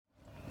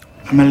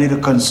I'm a little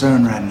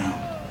concerned right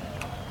now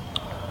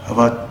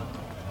about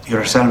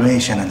your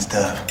salvation and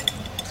stuff.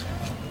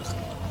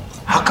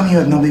 How come you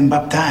have not been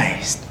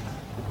baptized?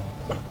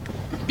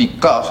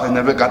 Because I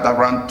never got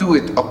around to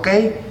it,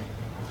 okay?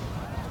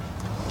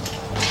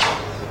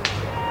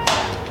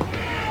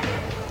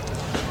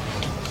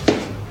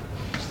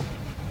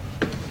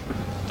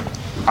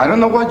 I don't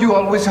know why you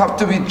always have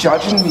to be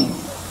judging me.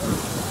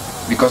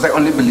 Because I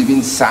only believe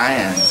in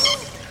science.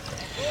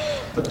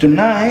 But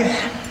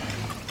tonight,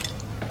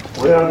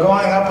 we are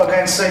going up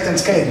against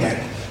Satan's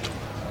caveman.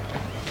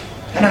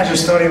 And I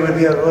just thought it would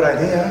be a good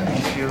idea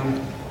if you...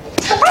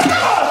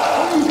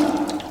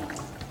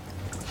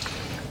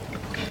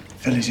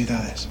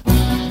 Felicidades.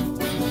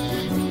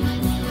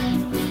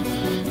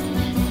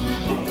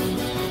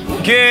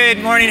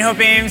 Good morning, Hope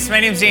Ames.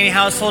 My name is Danny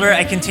Householder.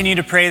 I continue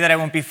to pray that I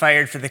won't be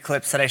fired for the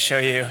clips that I show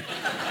you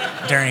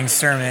during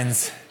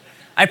sermons.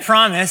 I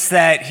promise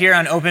that here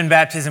on Open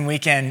Baptism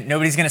Weekend,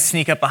 nobody's going to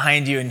sneak up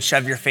behind you and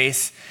shove your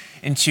face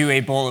into a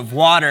bowl of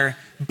water.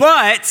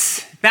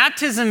 But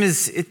baptism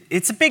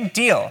it's a big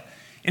deal.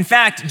 In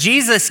fact,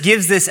 Jesus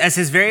gives this as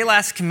his very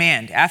last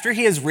command. After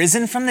he has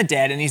risen from the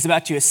dead and he's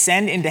about to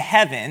ascend into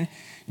heaven,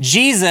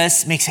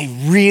 Jesus makes a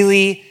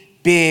really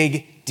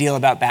big deal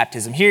about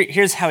baptism.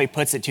 Here's how he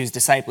puts it to his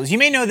disciples. You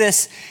may know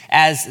this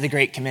as the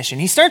Great Commission.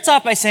 He starts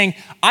off by saying,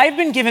 I've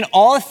been given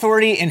all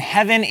authority in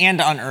heaven and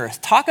on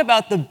earth. Talk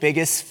about the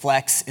biggest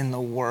flex in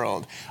the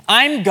world.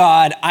 I'm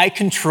God, I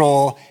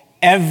control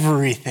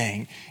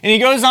everything. And he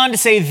goes on to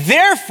say,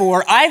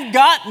 therefore, I've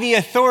got the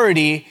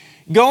authority.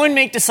 Go and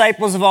make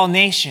disciples of all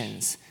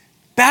nations,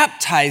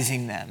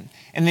 baptizing them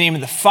in the name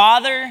of the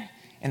Father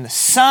and the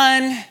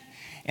Son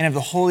and of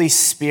the Holy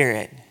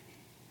Spirit.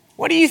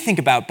 What do you think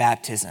about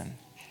baptism?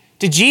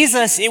 To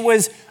Jesus, it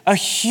was a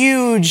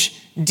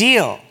huge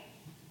deal.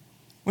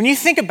 When you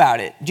think about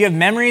it, do you have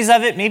memories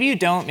of it? Maybe you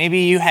don't. Maybe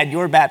you had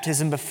your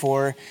baptism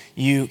before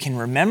you can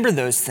remember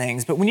those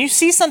things. But when you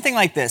see something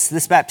like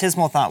this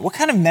baptismal thought, what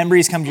kind of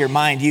memories come to your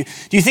mind? Do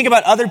you think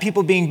about other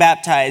people being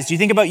baptized? Do you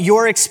think about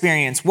your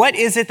experience? What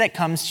is it that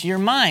comes to your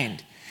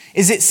mind?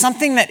 Is it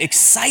something that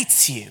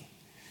excites you?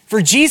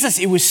 For Jesus,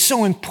 it was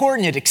so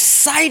important. It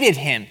excited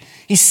him.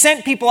 He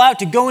sent people out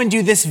to go and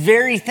do this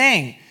very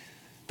thing.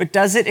 But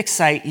does it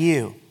excite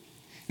you?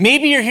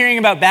 Maybe you're hearing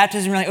about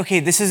baptism, you're like, okay,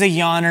 this is a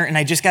yawner, and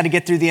I just got to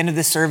get through the end of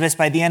the service.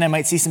 By the end, I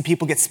might see some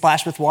people get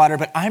splashed with water,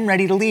 but I'm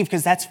ready to leave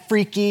because that's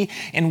freaky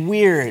and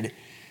weird.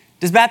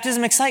 Does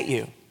baptism excite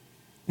you?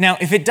 Now,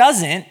 if it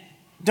doesn't,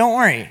 don't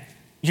worry.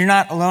 You're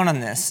not alone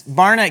on this.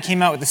 Barna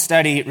came out with a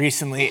study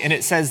recently, and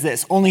it says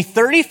this: only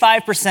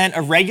 35%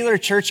 of regular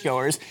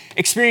churchgoers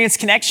experience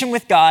connection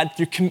with God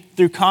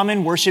through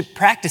common worship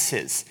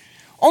practices.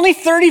 Only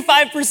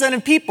 35%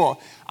 of people.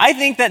 I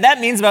think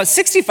that means about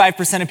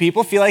 65% of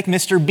people feel like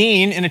Mr.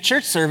 Bean in a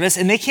church service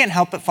and they can't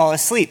help but fall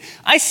asleep.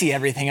 I see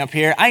everything up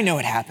here. I know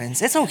it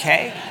happens. It's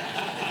okay.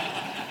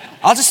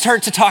 I'll just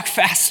start to talk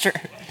faster.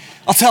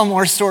 I'll tell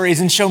more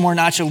stories and show more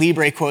Nacho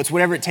Libre quotes,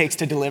 whatever it takes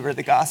to deliver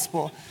the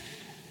gospel.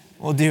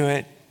 We'll do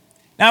it.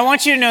 Now, I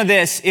want you to know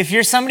this. If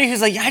you're somebody who's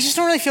like, I just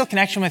don't really feel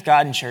connection with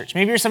God in church.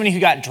 Maybe you're somebody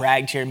who got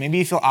dragged here. Maybe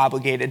you feel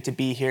obligated to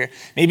be here.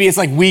 Maybe it's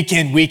like week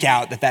in, week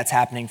out that's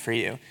happening for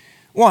you.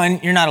 One,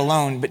 you're not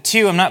alone, but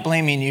two, I'm not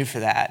blaming you for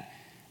that.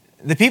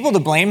 The people to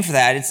blame for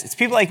that, it's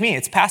people like me,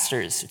 it's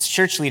pastors, it's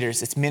church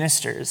leaders, it's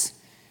ministers.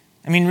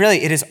 I mean,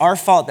 really, it is our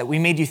fault that we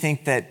made you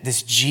think that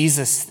this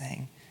Jesus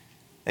thing,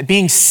 that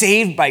being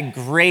saved by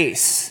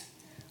grace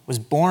was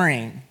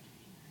boring,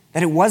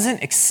 that it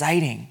wasn't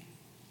exciting.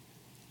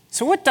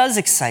 So what does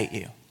excite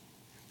you?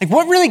 Like,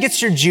 what really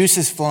gets your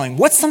juices flowing?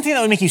 What's something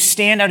that would make you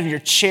stand out of your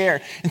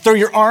chair and throw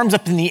your arms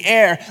up in the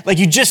air like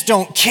you just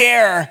don't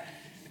care?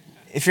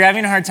 If you're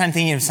having a hard time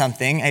thinking of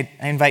something, I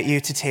invite you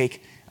to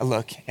take a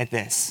look at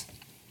this.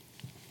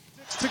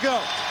 6 to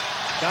go.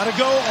 Gotta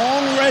go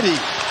already.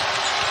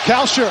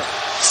 Kalsher,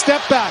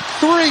 step back,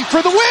 3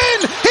 for the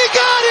win. He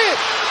got it!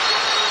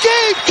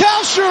 Gabe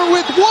Kalsher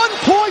with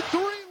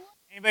 1.3.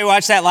 Anybody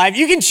watch that live?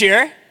 You can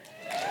cheer.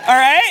 All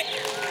right?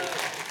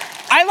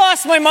 I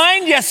lost my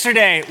mind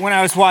yesterday when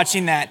I was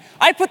watching that.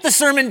 I put the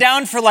sermon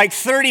down for like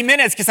 30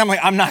 minutes because I'm like,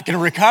 I'm not going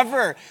to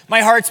recover. My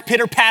heart's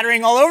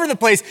pitter-pattering all over the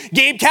place.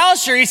 Gabe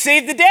Kalsher, he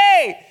saved the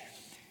day.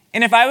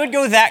 And if I would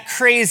go that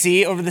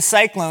crazy over the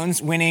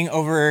Cyclones winning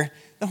over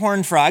the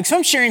Horned Frogs, who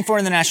I'm cheering for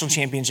in the national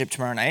championship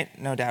tomorrow night,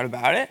 no doubt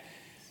about it.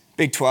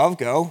 Big 12,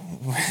 go.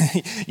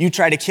 You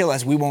try to kill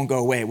us, we won't go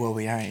away, will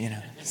we? All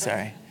right,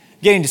 sorry.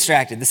 Getting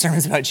distracted. The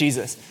sermon's about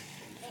Jesus.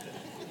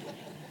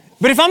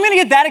 But if I'm going to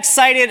get that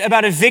excited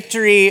about a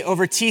victory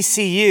over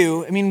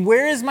TCU, I mean,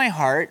 where is my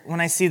heart when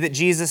I see that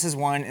Jesus has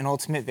won an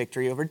ultimate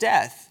victory over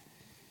death?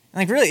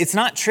 Like, really, it's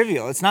not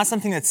trivial. It's not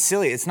something that's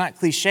silly. It's not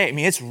cliche. I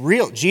mean, it's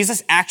real.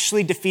 Jesus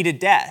actually defeated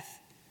death.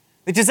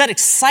 Like, does that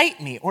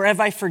excite me? Or have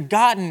I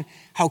forgotten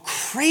how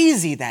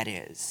crazy that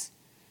is?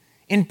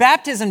 In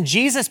baptism,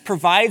 Jesus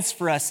provides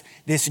for us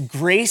this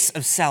grace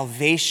of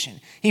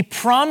salvation. He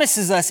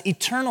promises us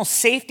eternal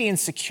safety and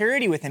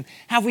security with him.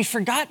 Have we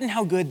forgotten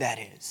how good that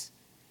is?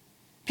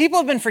 People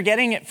have been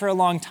forgetting it for a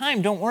long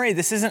time. Don't worry,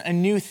 this isn't a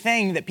new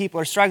thing that people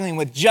are struggling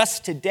with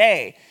just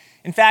today.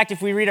 In fact,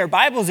 if we read our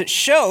Bibles, it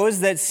shows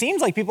that it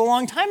seems like people a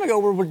long time ago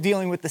were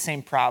dealing with the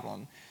same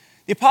problem.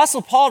 The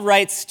Apostle Paul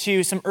writes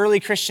to some early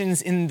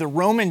Christians in the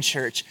Roman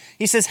church.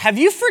 He says, have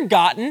you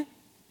forgotten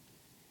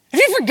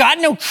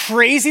how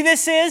crazy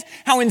this is?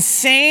 How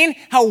insane,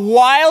 how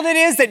wild it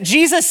is that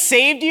Jesus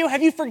saved you?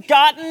 Have you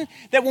forgotten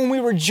that when we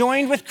were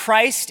joined with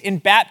Christ in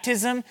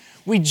baptism,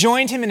 we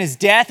joined him in his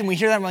death? And we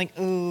hear that and we're like,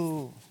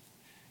 ooh,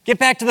 get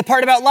back to the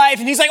part about life.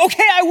 And he's like,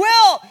 okay, I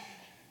will.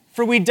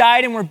 For we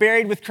died and were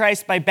buried with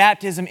Christ by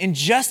baptism, and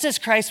just as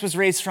Christ was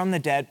raised from the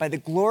dead by the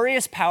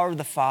glorious power of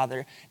the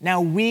Father, now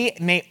we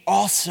may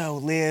also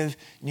live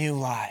new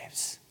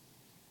lives.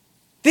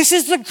 This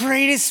is the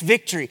greatest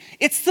victory.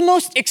 It's the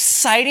most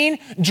exciting,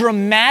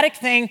 dramatic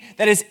thing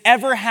that has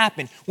ever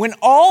happened. When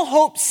all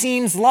hope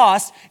seems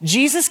lost,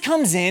 Jesus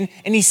comes in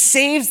and he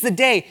saves the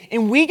day.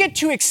 And we get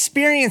to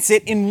experience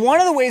it. And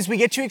one of the ways we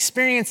get to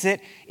experience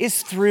it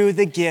is through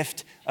the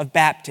gift of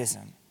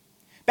baptism.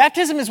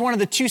 Baptism is one of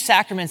the two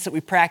sacraments that we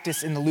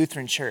practice in the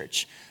Lutheran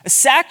Church. A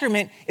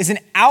sacrament is an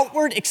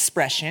outward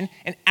expression,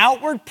 an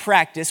outward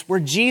practice where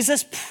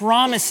Jesus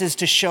promises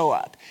to show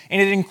up. And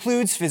it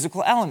includes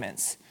physical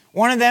elements.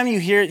 One of them,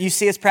 you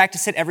see us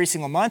practice it every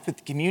single month with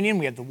the communion.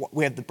 We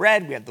have the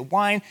bread, we have the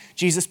wine.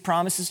 Jesus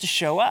promises to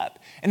show up.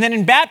 And then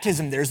in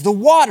baptism, there's the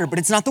water, but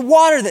it's not the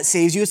water that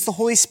saves you. It's the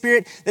Holy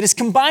Spirit that is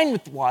combined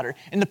with the water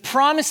and the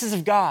promises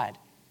of God.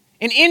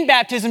 And in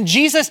baptism,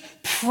 Jesus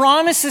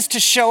promises to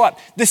show up,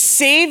 the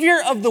Savior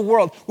of the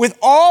world, with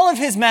all of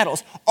his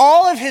medals,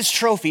 all of his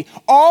trophy,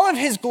 all of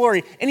his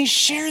glory, and he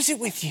shares it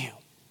with you.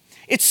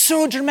 It's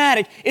so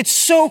dramatic. It's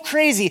so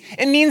crazy.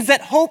 It means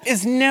that hope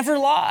is never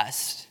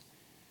lost.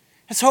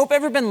 Has hope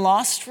ever been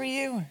lost for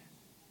you?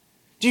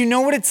 Do you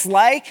know what it's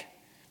like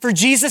for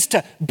Jesus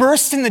to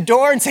burst in the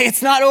door and say,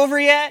 it's not over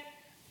yet?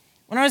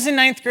 When I was in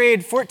 9th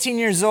grade, 14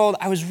 years old,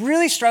 I was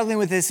really struggling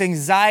with this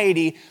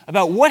anxiety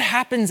about what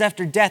happens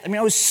after death.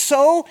 I was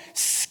so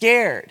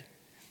scared.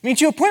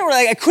 To a point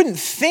where I couldn't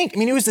think.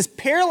 It was this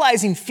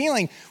paralyzing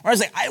feeling where I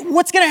was like,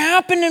 what's going to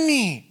happen to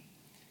me?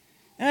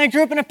 And I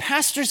grew up in a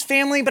pastor's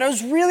family, but I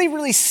was really,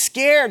 really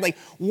scared.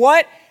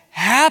 What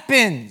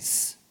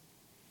happens?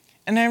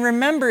 And I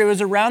remember it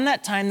was around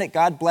that time that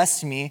God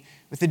blessed me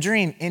with a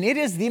dream. And it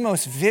is the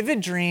most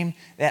vivid dream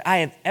that I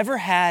have ever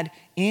had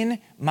in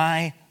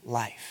my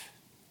life.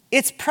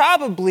 It's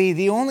probably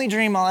the only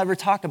dream I'll ever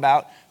talk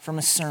about from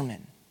a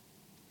sermon.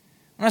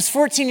 When I was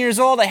 14 years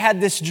old, I had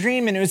this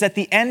dream, and it was at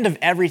the end of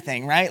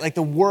everything, right?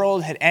 The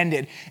world had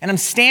ended. And I'm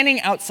standing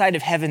outside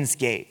of heaven's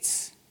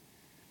gates.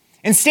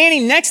 And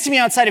standing next to me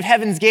outside of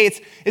heaven's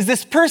gates is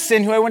this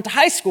person who I went to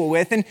high school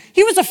with. And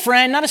he was a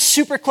friend, not a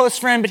super close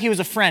friend, but he was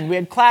a friend. We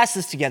had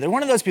classes together.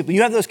 One of those people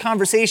you have those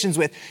conversations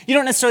with. You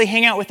don't necessarily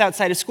hang out with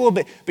outside of school,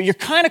 but you're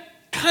kind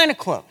of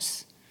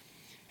close.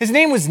 His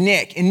name was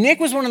Nick. And Nick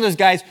was one of those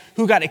guys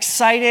who got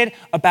excited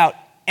about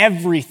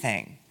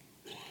everything.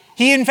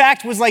 He, in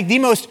fact, was the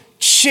most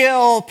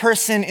chill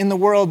person in the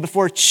world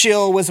before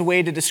chill was a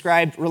way to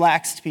describe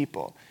relaxed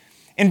people.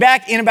 And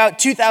back in about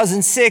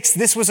 2006,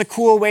 this was a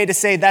cool way to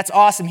say, that's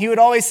awesome. He would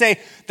always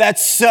say,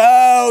 that's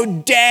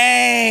so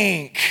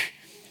dank.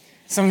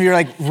 Some of you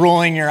are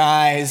rolling your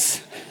eyes.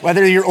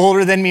 Whether you're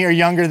older than me or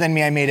younger than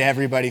me, I made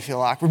everybody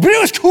feel awkward. But it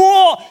was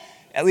cool,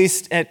 at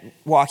least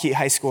at Waukee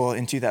High School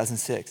in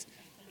 2006.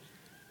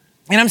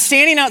 And I'm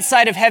standing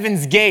outside of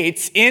heaven's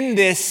gates in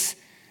this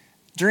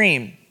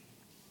dream.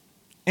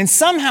 And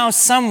somehow,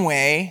 some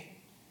way,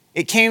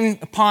 it came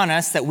upon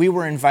us that we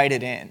were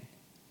invited in.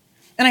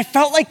 And I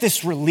felt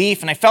this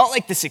relief, and I felt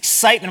this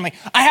excitement. I'm like,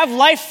 I have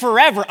life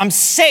forever. I'm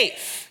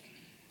safe.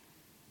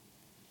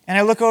 And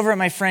I look over at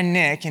my friend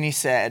Nick, and he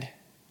said,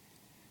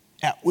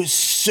 that was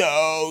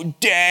so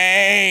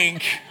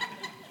dank.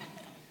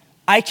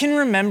 I can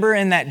remember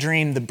in that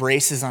dream the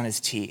braces on his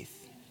teeth.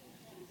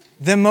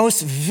 The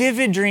most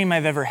vivid dream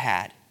I've ever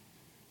had.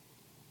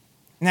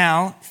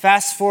 Now,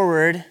 fast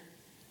forward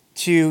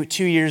to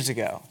 2 years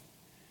ago.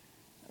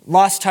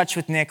 Lost touch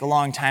with Nick a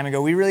long time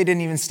ago. We really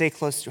didn't even stay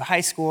close through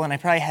high school, and I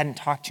probably hadn't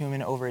talked to him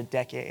in over a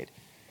decade.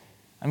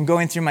 I'm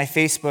going through my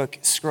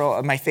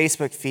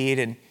Facebook feed,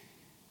 and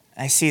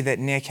I see that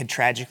Nick had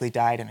tragically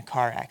died in a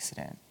car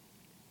accident.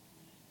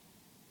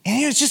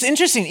 And it was just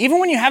interesting. Even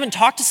when you haven't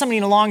talked to somebody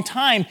in a long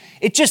time,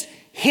 it just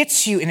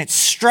hits you, and it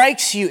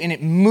strikes you, and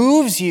it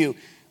moves you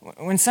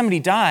when somebody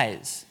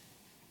dies.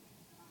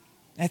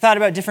 I thought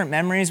about different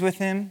memories with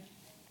him,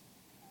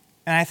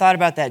 and I thought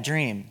about that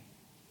dream.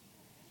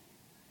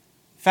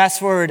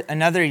 Fast forward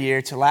another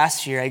year to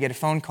last year, I get a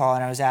phone call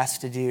and I was asked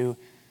to do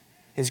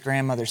his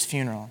grandmother's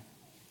funeral.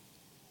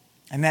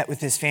 I met with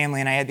his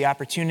family and I had the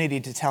opportunity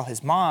to tell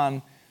his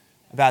mom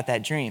about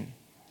that dream.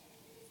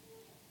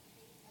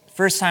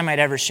 First time I'd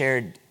ever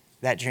shared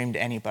that dream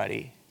to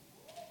anybody.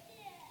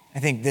 I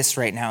think this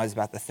right now is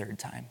about the third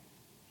time.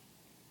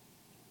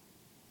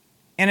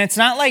 And it's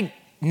not like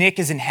Nick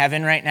is in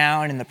heaven right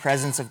now and in the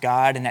presence of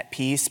God and at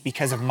peace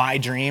because of my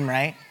dream,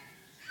 right?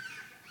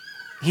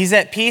 He's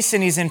at peace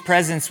and he's in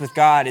presence with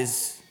God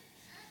is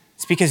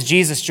It's because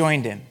Jesus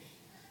joined him.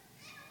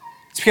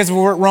 It's because of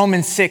what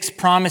Romans 6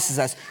 promises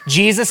us.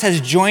 Jesus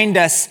has joined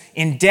us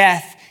in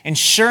death, and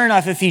sure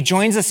enough, if he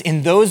joins us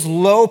in those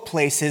low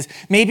places,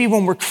 maybe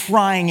when we're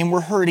crying and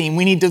we're hurting,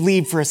 we need to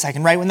leave for a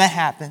second, right? When that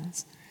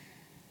happens,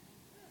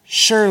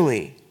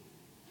 surely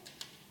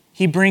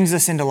he brings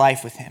us into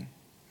life with him.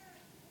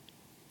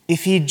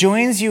 If he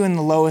joins you in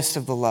the lowest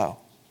of the low,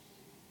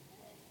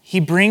 he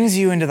brings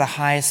you into the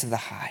highest of the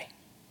high.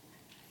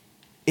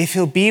 If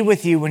he'll be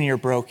with you when you're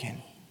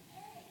broken,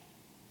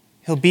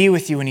 he'll be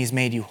with you when he's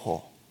made you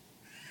whole.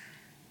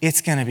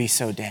 It's going to be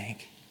so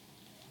dank.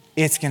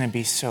 It's going to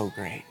be so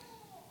great.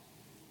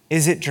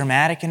 Is it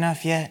dramatic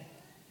enough yet?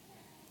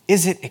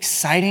 Is it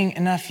exciting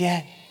enough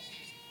yet?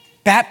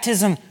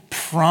 Baptism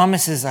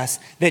promises us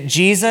that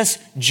Jesus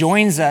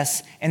joins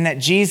us and that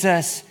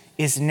Jesus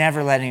is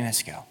never letting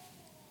us go.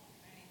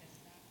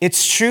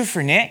 It's true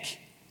for Nick.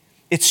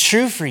 It's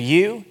true for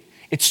you.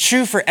 It's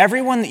true for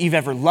everyone that you've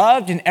ever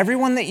loved and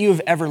everyone that you have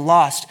ever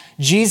lost.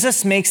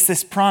 Jesus makes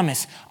this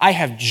promise. I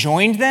have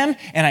joined them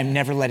and I'm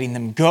never letting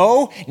them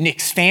go.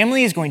 Nick's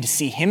family is going to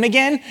see him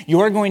again.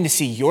 You're going to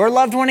see your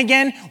loved one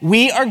again.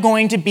 We are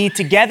going to be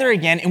together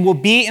again and we'll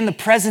be in the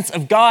presence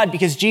of God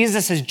because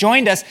Jesus has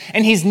joined us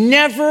and he's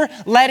never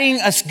letting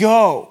us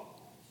go.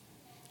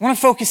 I want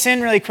to focus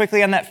in really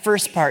quickly on that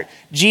first part.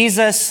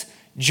 Jesus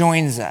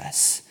joins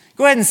us.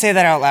 Go ahead and say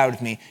that out loud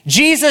with me.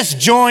 Jesus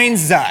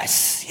joins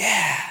us.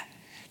 Yeah.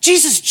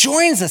 Jesus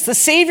joins us, the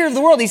Savior of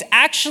the world. He's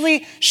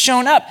actually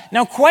shown up.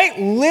 Now, quite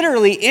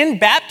literally in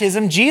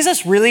baptism,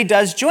 Jesus really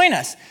does join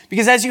us.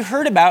 Because as you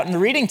heard about in the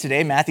reading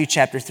today, Matthew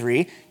chapter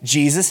 3,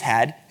 Jesus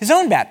had his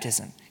own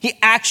baptism. He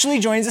actually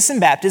joins us in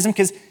baptism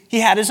because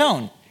he had his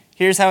own.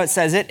 Here's how it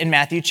says it in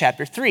Matthew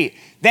chapter 3.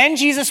 Then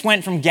Jesus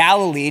went from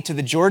Galilee to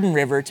the Jordan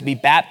River to be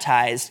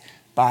baptized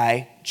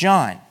by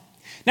John.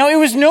 Now, it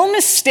was no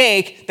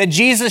mistake that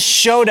Jesus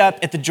showed up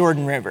at the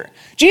Jordan River.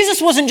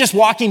 Jesus wasn't just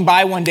walking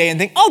by one day and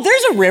think, oh,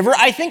 there's a river.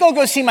 I think I'll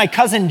go see my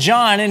cousin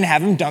John and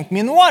have him dunk me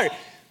in the water.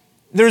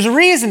 There's a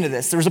reason to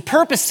this. There's a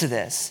purpose to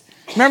this.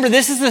 Remember,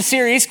 this is the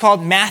series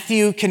called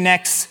Matthew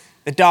Connects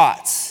the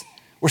Dots.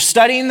 We're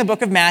studying the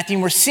book of Matthew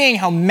and we're seeing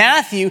how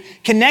Matthew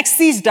connects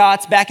these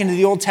dots back into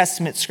the Old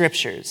Testament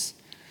scriptures.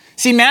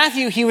 See,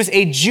 Matthew, he was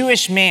a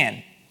Jewish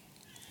man.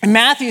 And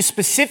Matthew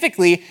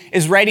specifically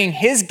is writing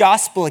his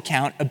gospel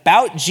account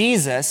about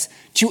Jesus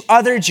to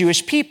other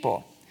Jewish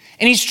people.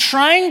 And he's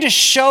trying to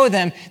show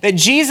them that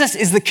Jesus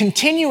is the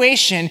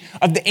continuation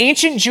of the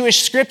ancient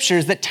Jewish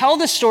scriptures that tell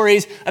the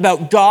stories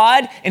about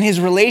God and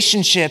his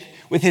relationship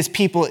with his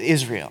people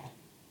Israel.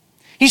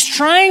 He's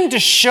trying to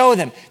show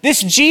them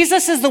this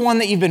Jesus is the one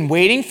that you've been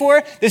waiting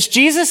for. This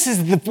Jesus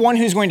is the one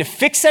who's going to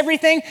fix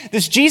everything.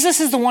 This Jesus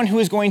is the one who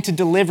is going to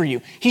deliver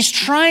you. He's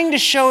trying to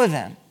show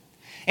them.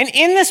 And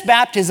in this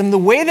baptism, the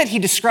way that he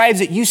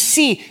describes it, you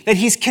see that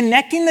he's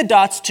connecting the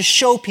dots to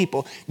show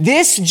people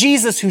this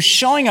Jesus who's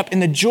showing up in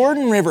the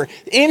Jordan River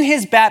in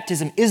his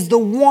baptism is the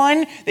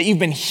one that you've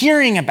been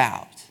hearing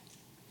about.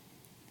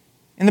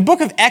 In the book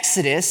of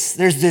Exodus,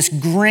 there's this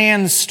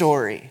grand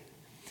story.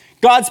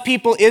 God's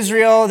people,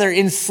 Israel, they're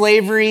in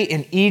slavery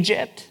in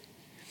Egypt.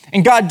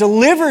 And God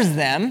delivers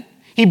them.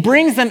 He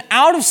brings them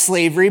out of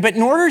slavery, but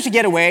in order to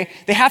get away,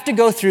 they have to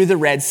go through the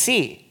Red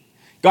Sea.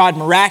 God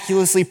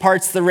miraculously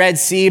parts the Red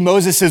Sea.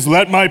 Moses says,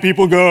 let my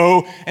people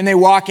go. And they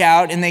walk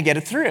out and they get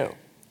it through.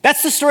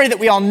 That's the story that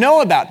we all know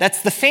about.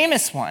 That's the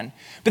famous one.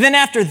 But then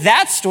after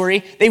that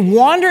story, they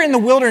wander in the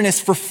wilderness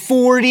for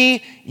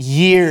 40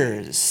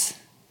 years.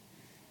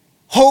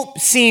 Hope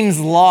seems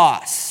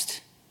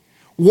lost.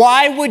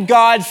 Why would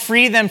God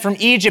free them from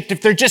Egypt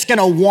if they're just going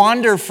to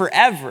wander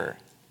forever?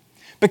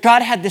 But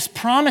God had this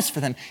promise for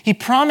them. He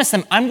promised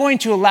them, I'm going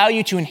to allow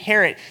you to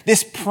inherit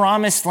this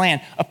promised land,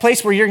 a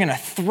place where you're going to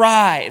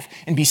thrive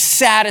and be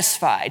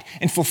satisfied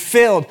and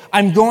fulfilled.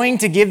 I'm going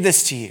to give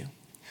this to you.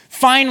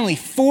 Finally,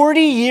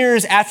 40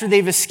 years after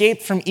they've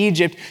escaped from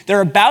Egypt, they're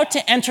about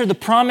to enter the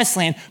promised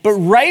land. But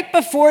right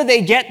before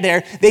they get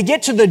there, they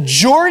get to the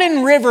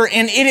Jordan River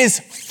and it is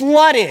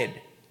flooded.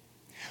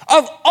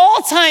 Of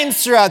all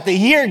times throughout the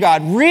year,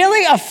 God,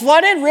 really? A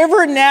flooded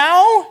river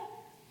now?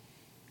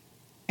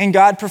 And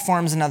God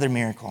performs another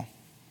miracle.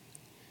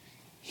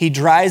 He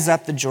dries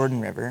up the Jordan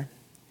River.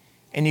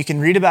 And you can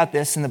read about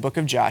this in the book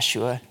of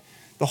Joshua.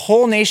 The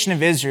whole nation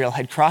of Israel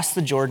had crossed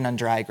the Jordan on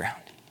dry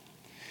ground.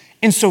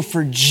 And so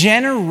for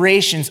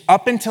generations,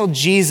 up until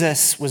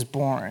Jesus was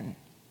born,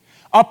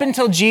 up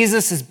until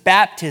Jesus'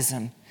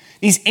 baptism,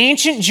 these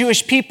ancient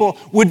Jewish people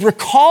would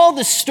recall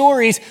the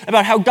stories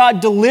about how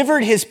God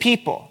delivered his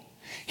people.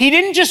 He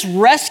didn't just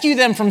rescue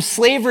them from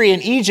slavery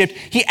in Egypt.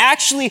 He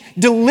actually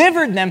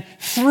delivered them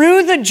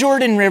through the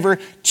Jordan River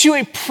to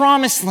a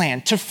promised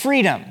land, to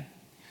freedom.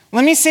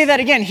 Let me say that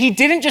again. He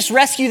didn't just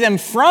rescue them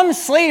from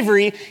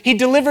slavery. He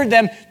delivered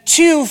them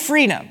to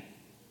freedom.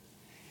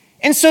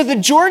 And so the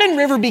Jordan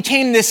River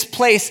became this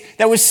place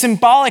that was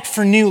symbolic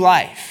for new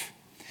life.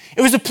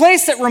 It was a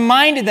place that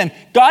reminded them,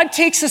 God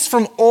takes us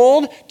from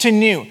old to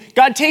new.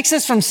 God takes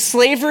us from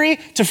slavery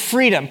to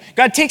freedom.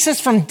 God takes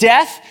us from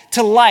death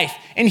to life.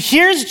 And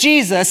here's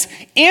Jesus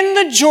in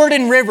the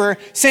Jordan River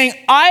saying,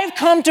 I've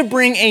come to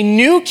bring a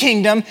new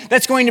kingdom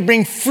that's going to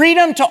bring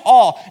freedom to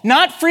all.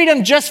 Not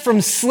freedom just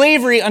from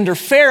slavery under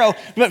Pharaoh,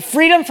 but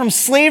freedom from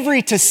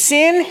slavery to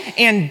sin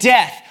and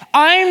death.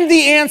 I'm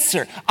the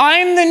answer.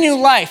 I'm the new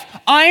life.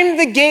 I'm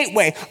the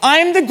gateway.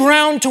 I'm the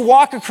ground to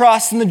walk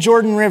across in the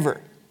Jordan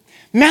River.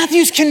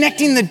 Matthew's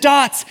connecting the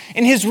dots,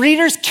 and his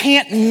readers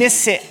can't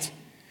miss it.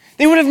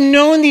 They would have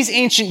known these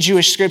ancient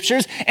Jewish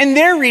scriptures, and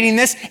they're reading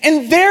this,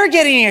 and they're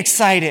getting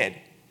excited.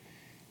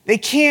 They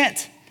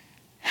can't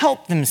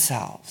help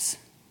themselves.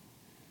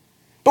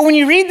 But when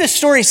you read this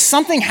story,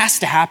 something has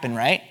to happen,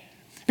 right?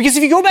 Because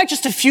if you go back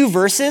just a few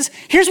verses,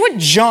 here's what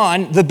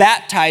John, the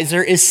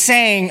baptizer, is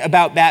saying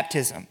about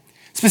baptism.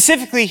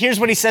 Specifically, here's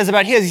what he says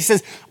about his. He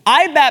says,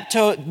 I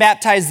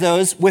baptize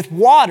those with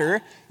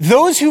water,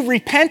 those who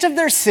repent of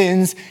their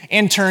sins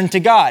and turn to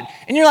God.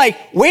 And you're like,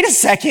 wait a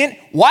second,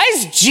 why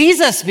is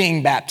Jesus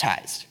being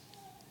baptized?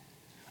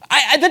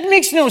 That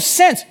makes no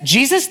sense.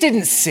 Jesus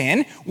didn't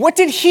sin. What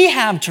did he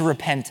have to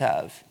repent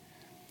of?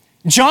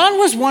 John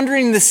was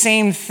wondering the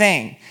same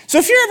thing. So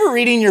if you're ever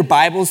reading your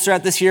Bibles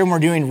throughout this year, and we're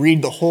doing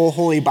read the whole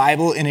Holy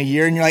Bible in a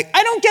year, and you're like,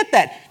 I don't get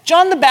that.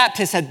 John the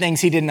Baptist had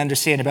things he didn't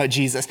understand about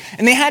Jesus,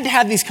 and they had to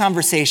have these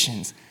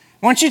conversations.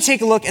 I want you to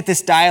take a look at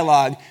this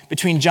dialogue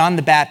between John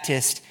the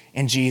Baptist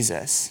and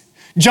Jesus.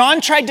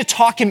 John tried to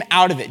talk him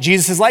out of it.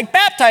 Jesus is like,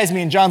 baptize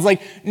me. And John's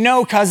like,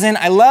 no, cousin,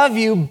 I love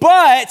you,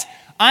 but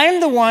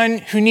I'm the one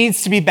who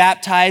needs to be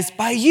baptized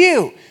by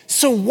you.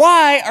 So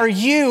why are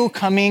you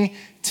coming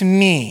to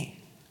me?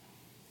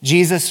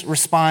 Jesus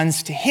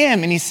responds to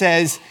him and he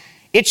says,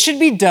 it should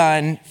be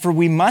done, for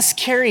we must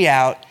carry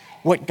out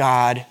what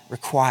God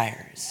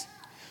requires.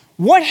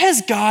 What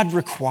has God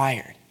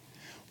required?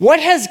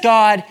 What has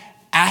God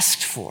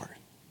asked for?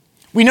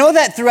 We know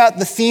that throughout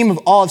the theme of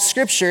all of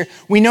Scripture,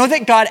 we know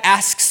that God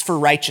asks for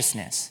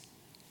righteousness.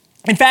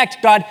 In fact,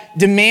 God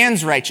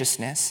demands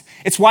righteousness.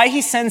 It's why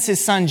he sends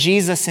his son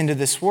Jesus into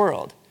this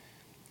world.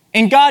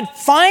 And God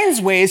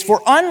finds ways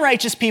for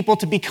unrighteous people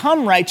to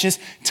become righteous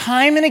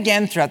time and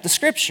again throughout the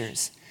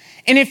Scriptures.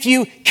 And if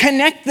you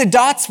connect the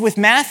dots with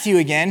Matthew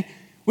again,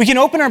 we can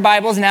open our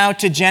Bibles now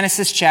to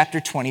Genesis chapter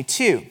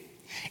 22.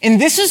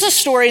 And this is a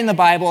story in the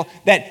Bible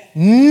that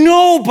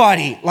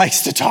nobody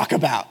likes to talk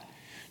about.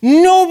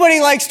 Nobody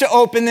likes to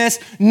open this.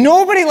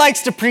 Nobody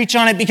likes to preach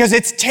on it because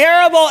it's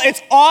terrible,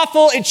 it's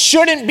awful, it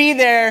shouldn't be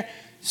there.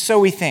 So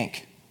we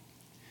think.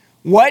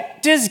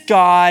 What does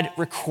God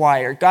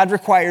require? God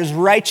requires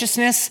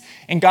righteousness,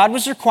 and God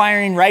was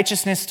requiring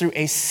righteousness through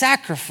a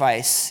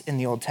sacrifice in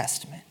the Old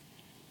Testament.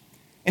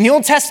 In the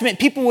Old Testament,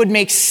 people would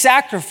make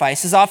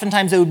sacrifices.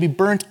 Oftentimes, they would be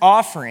burnt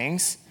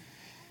offerings.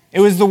 It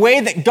was the way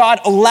that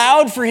God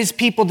allowed for his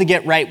people to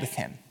get right with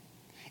him.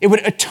 It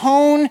would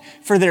atone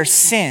for their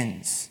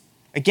sins.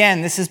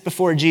 Again, this is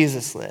before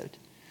Jesus lived.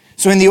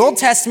 So in the Old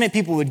Testament,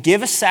 people would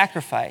give a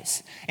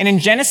sacrifice. And in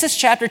Genesis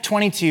chapter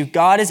 22,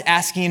 God is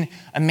asking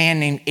a man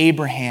named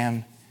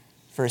Abraham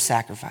for a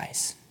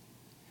sacrifice.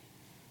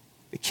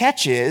 The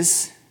catch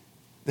is,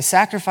 the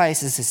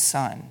sacrifice is his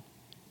son.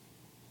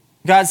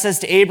 God says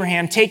to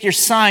Abraham, take your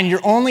son, your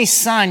only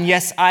son,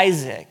 yes,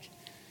 Isaac.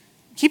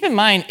 Keep in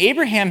mind,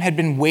 Abraham had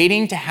been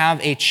waiting to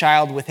have a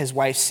child with his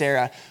wife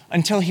Sarah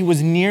until he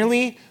was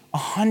nearly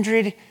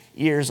 100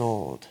 years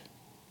old.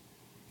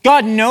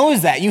 God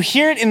knows that. You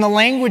hear it in the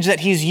language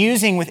that he's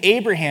using with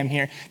Abraham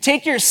here.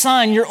 Take your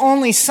son, your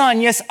only son,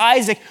 yes,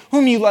 Isaac,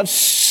 whom you love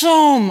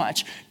so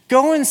much.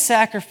 Go and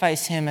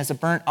sacrifice him as a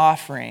burnt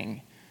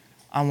offering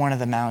on one of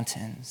the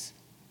mountains.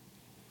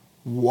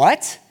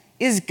 What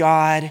is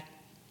God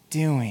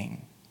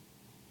doing?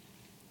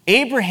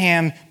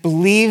 Abraham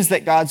believes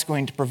that God's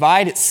going to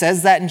provide. It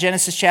says that in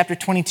Genesis chapter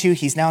 22.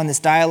 He's now in this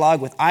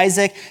dialogue with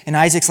Isaac, and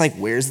Isaac's like,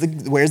 where's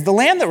the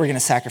lamb that we're going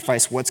to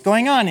sacrifice? What's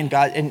going on?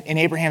 And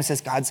Abraham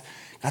says, God's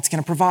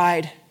going to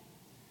provide.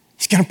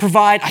 He's going to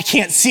provide. I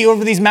can't see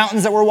over these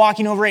mountains that we're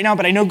walking over right now,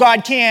 but I know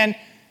God can.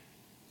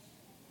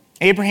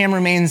 Abraham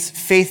remains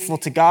faithful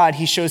to God.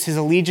 He shows his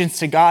allegiance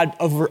to God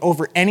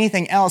over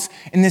anything else,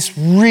 and this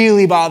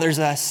really bothers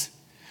us.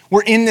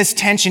 We're in this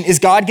tension. Is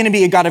God going to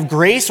be a God of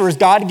grace or is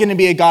God going to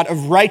be a God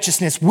of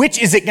righteousness? Which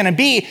is it going to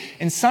be?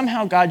 And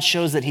somehow God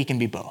shows that he can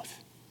be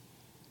both.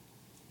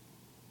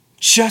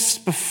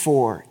 Just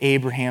before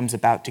Abraham's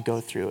about to go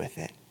through with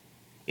it,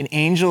 an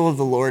angel of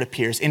the Lord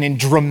appears, and in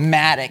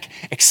dramatic,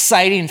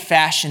 exciting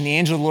fashion, the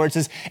angel of the Lord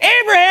says,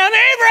 Abraham,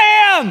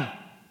 Abraham!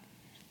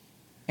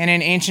 And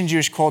in ancient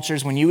Jewish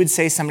cultures, when you would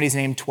say somebody's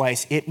name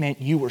twice, it meant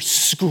you were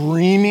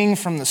screaming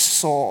from the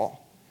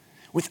soul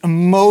with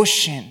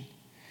emotion,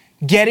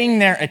 getting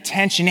their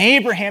attention.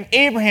 Abraham,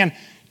 Abraham,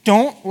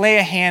 don't lay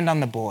a hand on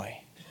the boy.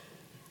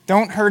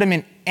 Don't hurt him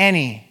in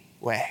any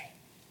way.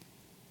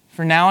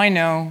 For now I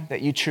know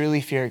that you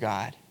truly fear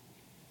God.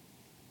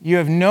 You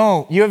have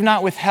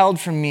not withheld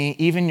from me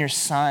even your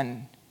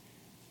son,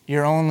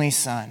 your only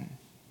son.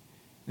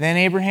 Then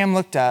Abraham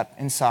looked up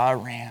and saw a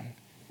ram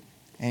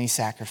and he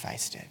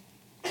sacrificed it.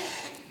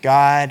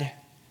 God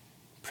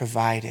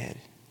provided.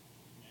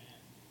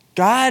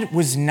 God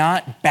was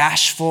not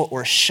bashful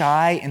or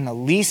shy in the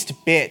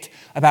least bit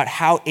about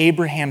how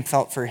Abraham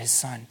felt for his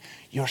son.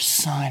 Your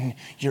son,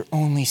 your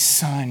only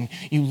son.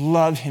 You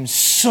love him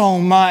so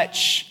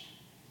much.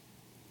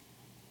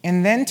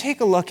 And then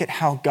take a look at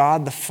how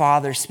God the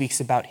Father speaks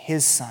about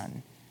his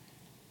son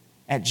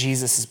at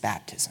Jesus'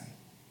 baptism.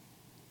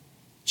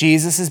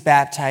 Jesus is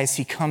baptized.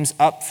 He comes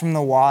up from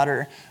the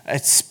water.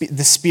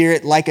 The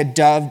Spirit, like a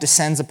dove,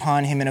 descends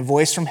upon him, and a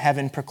voice from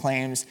heaven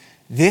proclaims,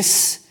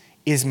 "This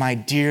is my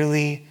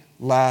dearly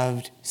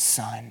loved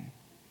Son,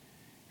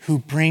 who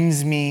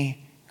brings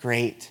me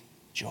great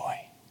joy."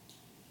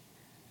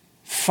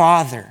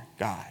 Father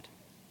God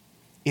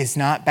is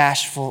not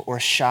bashful or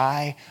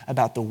shy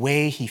about the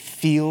way he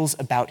feels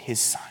about his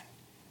son.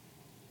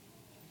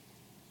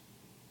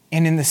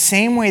 And in the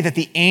same way that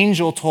the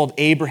angel told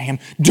Abraham,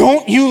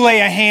 "Don't you lay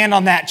a hand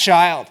on that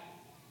child.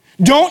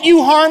 Don't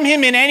you harm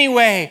him in any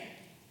way."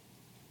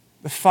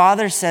 The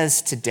Father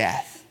says to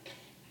death,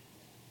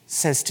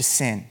 says to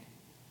sin,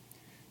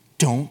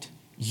 "Don't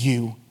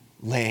you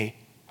lay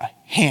a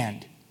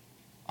hand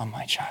on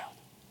my child.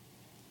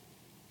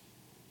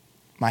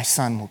 My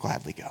son will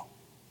gladly go.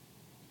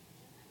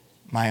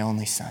 My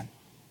only son.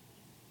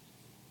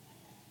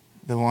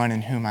 The one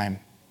in whom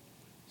I'm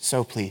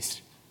so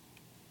pleased.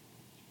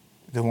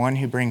 The one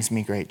who brings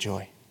me great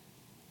joy."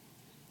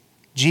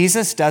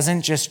 Jesus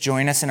doesn't just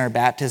join us in our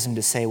baptism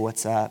to say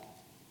what's up.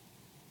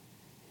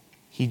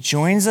 He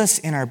joins us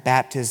in our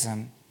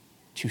baptism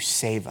to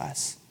save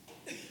us.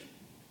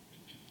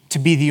 To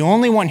be the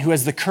only one who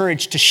has the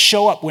courage to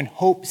show up when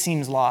hope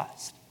seems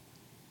lost.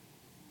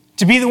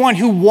 To be the one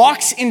who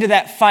walks into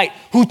that fight,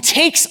 who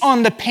takes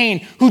on the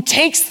pain, who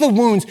takes the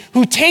wounds,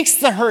 who takes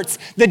the hurts,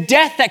 the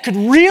death that could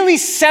really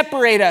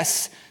separate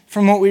us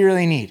from what we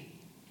really need.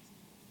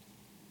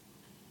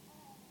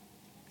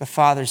 The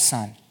Father's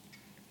Son,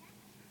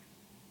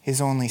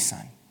 his only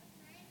Son.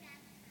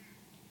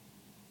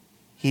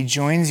 He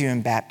joins you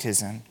in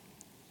baptism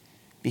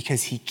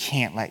because he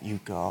can't let you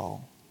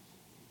go.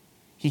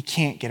 He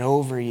can't get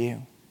over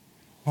you.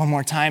 One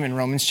more time in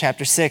Romans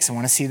chapter 6, I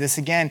want to see this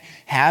again.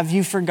 Have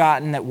you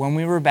forgotten that when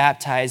we were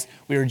baptized,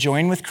 we were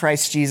joined with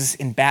Christ Jesus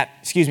in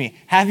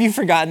have you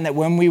forgotten that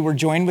when we were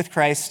joined with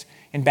Christ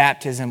in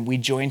baptism, we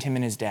joined him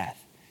in his death?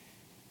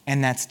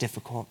 And that's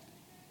difficult.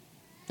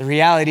 The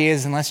reality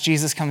is, unless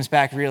Jesus comes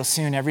back real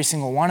soon, every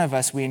single one of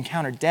us, we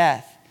encounter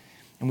death.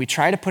 And we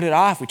try to put it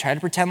off. We try to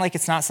pretend like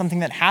it's not something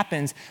that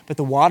happens. But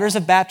the waters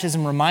of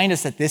baptism remind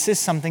us that this is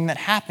something that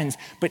happens.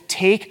 But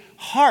take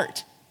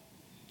heart.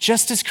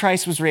 Just as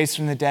Christ was raised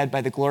from the dead by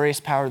the glorious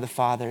power of the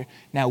Father,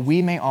 now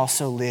we may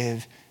also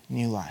live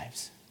new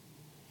lives.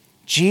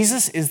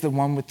 Jesus is the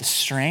one with the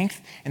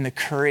strength and the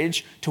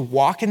courage to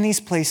walk in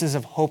these places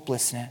of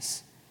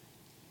hopelessness,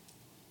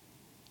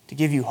 to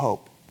give you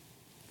hope,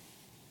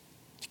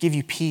 to give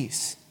you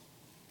peace,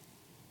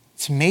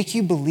 to make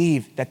you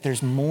believe that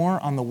there's more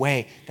on the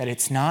way, that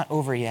it's not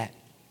over yet.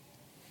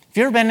 Have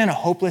you ever been in a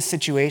hopeless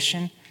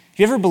situation? Have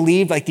you ever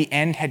believed like the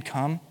end had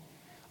come?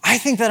 I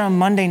think that on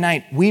Monday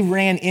night, we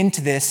ran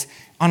into this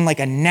on like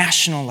a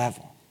national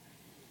level.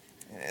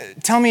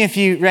 Tell me if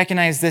you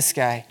recognize this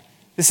guy.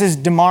 This is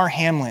Damar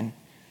Hamlin.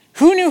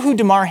 Who knew who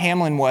Damar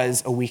Hamlin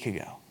was a week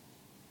ago?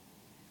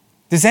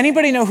 Does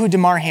anybody know who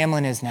Damar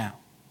Hamlin is now?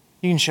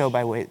 You can show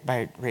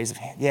by raise of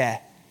hand. Yeah,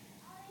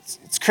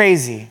 it's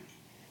crazy.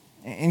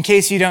 In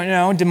case you don't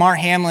know, Damar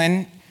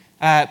Hamlin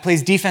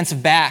plays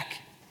defensive back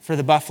for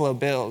the Buffalo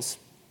Bills.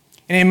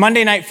 And in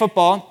Monday Night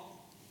Football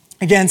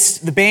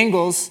against the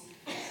Bengals,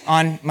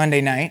 on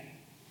Monday night,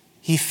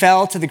 he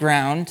fell to the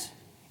ground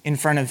in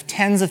front of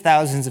tens of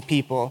thousands of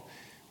people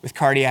with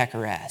cardiac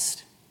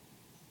arrest.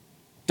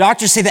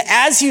 Doctors say that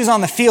as he was on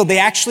the field, they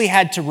actually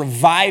had to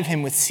revive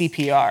him with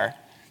CPR.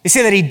 They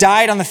say that he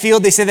died on the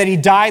field. They say that he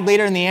died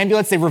later in the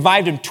ambulance. They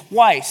revived him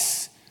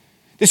twice.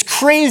 This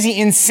crazy,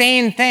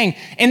 insane thing.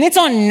 And it's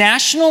on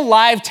national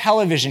live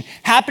television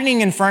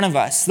happening in front of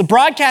us. The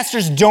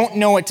broadcasters don't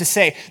know what to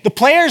say. The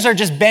players are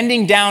just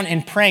bending down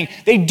and praying.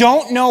 They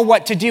don't know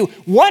what to do.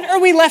 What are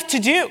we left to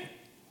do?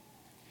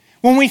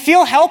 When we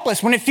feel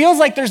helpless, when it feels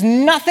like there's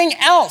nothing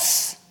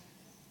else.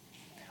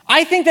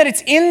 I think that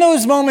it's in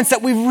those moments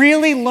that we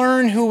really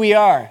learn who we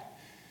are.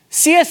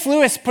 C.S.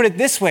 Lewis put it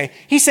this way.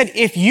 He said,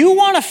 if you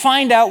want to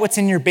find out what's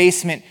in your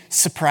basement,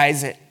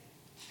 surprise it.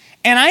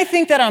 And I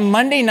think that on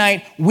Monday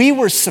night, we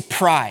were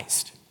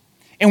surprised.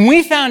 And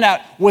we found out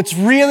what's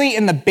really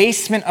in the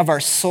basement of our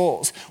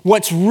souls,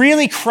 what's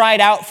really cried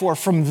out for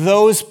from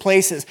those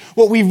places,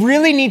 what we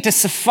really need to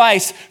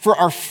suffice for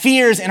our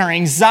fears and our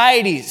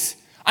anxieties.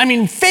 I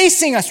mean,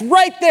 facing us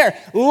right there,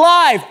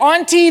 live,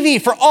 on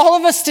TV, for all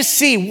of us to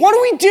see. What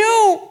do we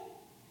do?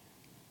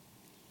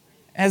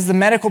 As the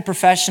medical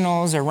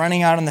professionals are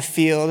running out on the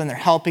field and they're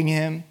helping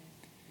him,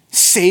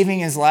 saving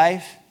his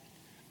life,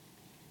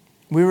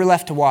 we were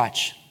left to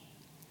watch.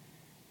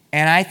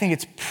 And I think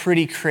it's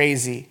pretty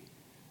crazy,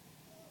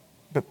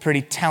 but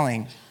pretty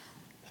telling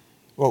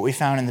what we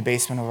found in the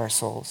basement of our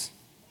souls.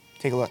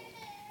 Take a look.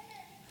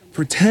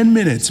 For 10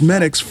 minutes,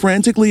 medics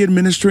frantically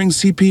administering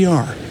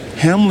CPR.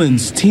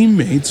 Hamlin's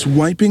teammates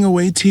wiping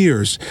away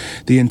tears.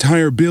 The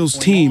entire Bills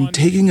team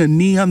taking a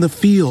knee on the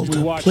field.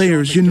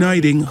 Players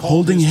uniting,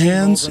 holding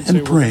hands,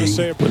 and praying.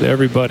 With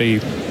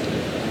everybody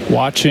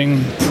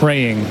watching,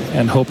 praying,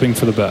 and hoping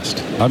for the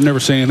best. I've never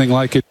seen anything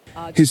like it.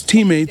 His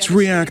teammates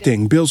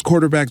reacting. Bills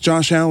quarterback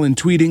Josh Allen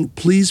tweeting,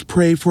 "Please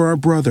pray for our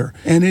brother."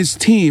 And his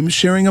team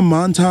sharing a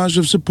montage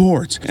of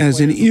support.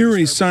 As an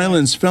eerie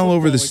silence fell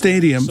over the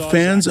stadium,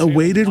 fans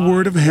awaited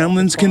word of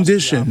Hamlin's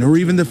condition or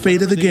even the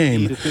fate of the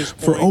game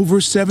for over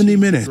 70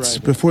 minutes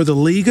before the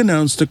league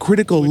announced a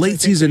critical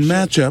late-season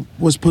matchup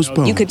was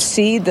postponed. You could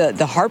see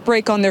the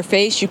heartbreak on their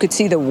face. You could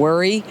see the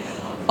worry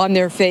on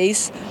their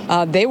face.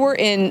 They were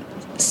in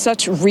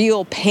such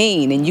real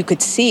pain, and you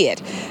could see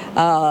it.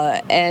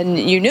 And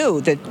you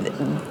knew that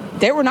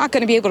they were not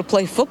going to be able to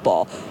play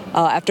football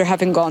after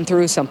having gone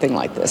through something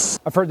like this.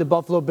 I've heard the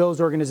Buffalo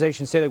Bills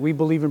organization say that we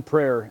believe in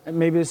prayer. And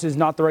maybe this is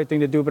not the right thing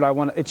to do,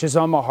 but it's just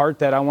on my heart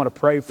that I want to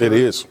pray for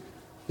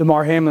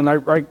Damar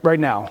Hamlin right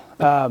now.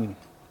 I'm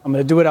going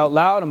to do it out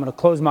loud. I'm going to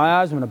close my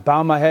eyes. I'm going to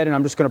bow my head, and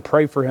I'm just going to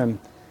pray for him.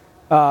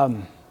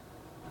 God,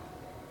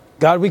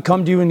 we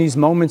come to you in these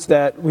moments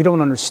that we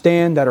don't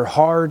understand, that are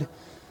hard,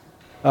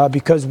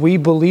 because we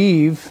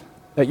believe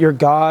that you're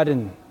God,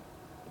 and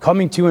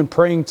coming to you and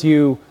praying to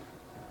you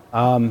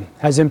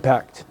has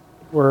impact.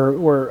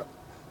 We're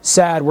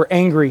sad, we're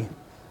angry,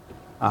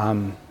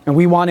 and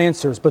we want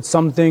answers, but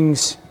some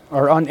things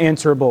are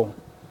unanswerable.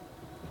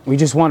 We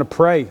just want to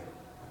pray,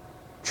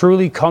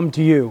 truly come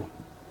to you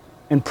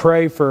and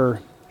pray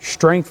for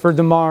strength for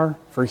Damar,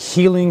 for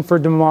healing for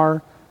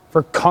Damar,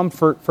 for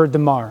comfort for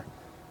Damar,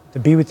 to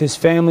be with his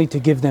family, to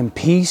give them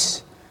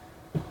peace.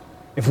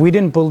 If we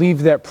didn't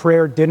believe that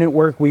prayer didn't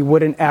work, we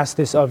wouldn't ask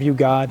this of you,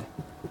 God.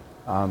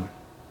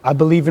 I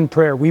believe in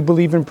prayer. We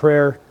believe in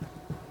prayer.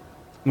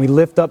 We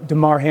lift up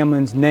Damar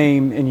Hamlin's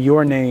name in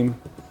your name.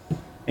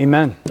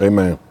 Amen.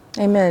 Amen.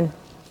 Amen.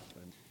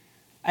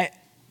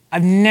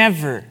 I've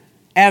never,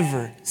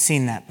 ever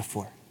seen that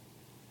before.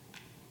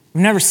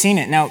 I've never seen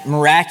it. Now,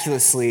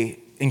 miraculously,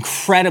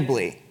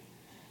 incredibly,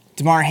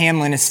 Damar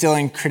Hamlin is still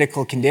in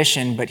critical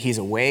condition, but he's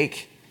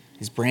awake.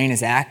 His brain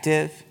is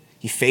active.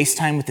 He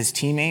FaceTimed with his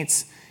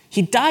teammates.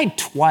 He died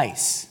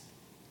twice.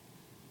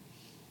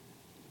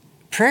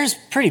 Prayer's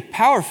pretty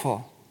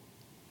powerful.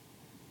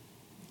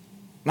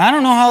 I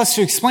don't know how else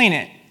to explain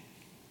it.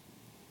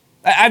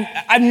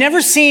 I've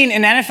never seen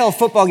an NFL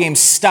football game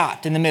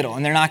stopped in the middle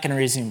and they're not going to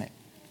resume it.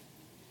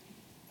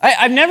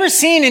 I've never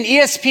seen an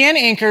ESPN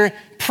anchor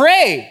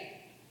pray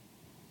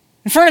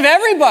in front of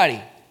everybody.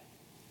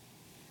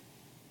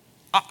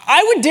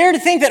 I would dare to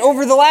think that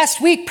over the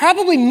last week,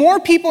 probably more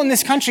people in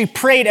this country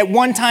prayed at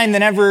one time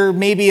than ever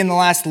maybe in the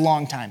last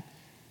long time.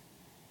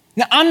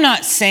 Now, I'm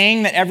not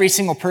saying that every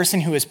single person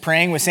who was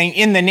praying was saying,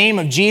 in the name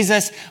of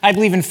Jesus, I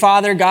believe in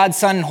Father, God,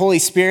 Son, and Holy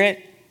Spirit.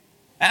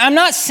 I'm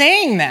not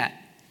saying that.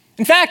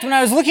 In fact, when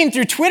I was looking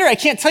through Twitter, I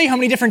can't tell you how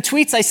many different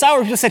tweets I saw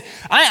where people said,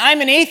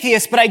 I'm an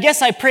atheist, but I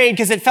guess I prayed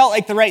because it felt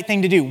like the right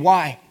thing to do.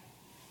 Why?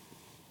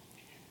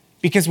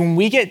 Because when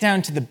we get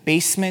down to the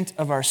basement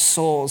of our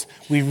souls,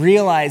 we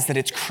realize that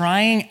it's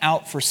crying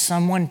out for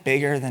someone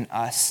bigger than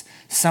us,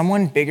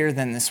 someone bigger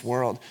than this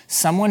world,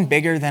 someone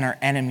bigger than our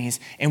enemies.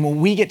 And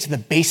when we get to the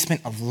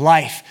basement of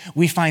life,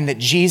 we find that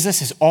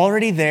Jesus is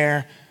already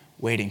there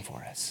waiting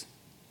for us,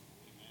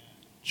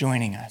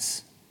 joining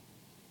us.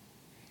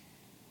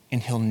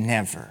 And he'll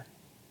never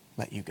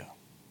let you go.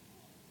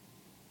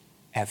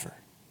 Ever.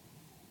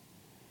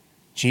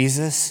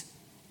 Jesus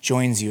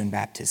joins you in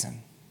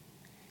baptism.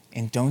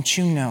 And don't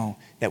you know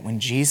that when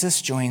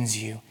Jesus joins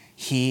you,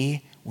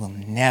 he will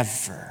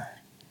never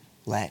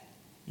let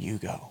you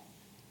go.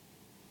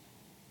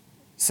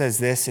 It says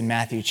this in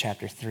Matthew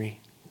chapter 3.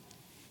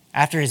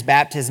 After his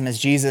baptism, as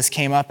Jesus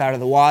came up out of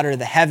the water,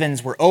 the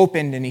heavens were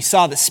opened and he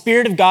saw the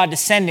Spirit of God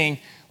descending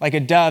like a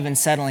dove and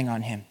settling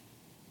on him.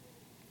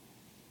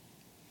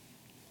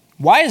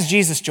 Why has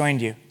Jesus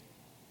joined you?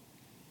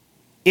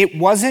 It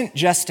wasn't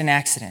just an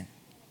accident.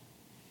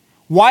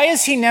 Why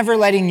is he never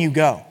letting you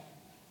go?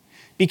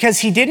 Because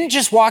he didn't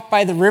just walk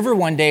by the river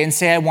one day and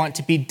say, I want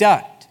to be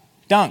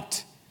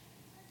dunked.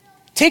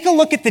 Take a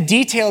look at the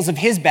details of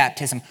his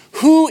baptism.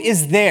 Who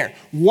is there?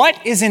 What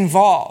is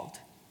involved?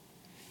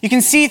 You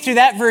can see through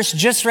that verse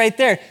just right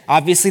there.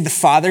 Obviously, the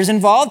Father's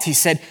involved. He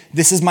said,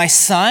 this is my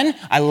Son.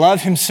 I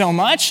love him so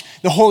much.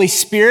 The Holy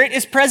Spirit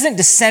is present,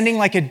 descending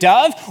like a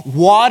dove.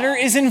 Water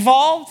is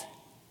involved.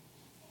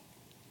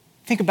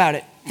 Think about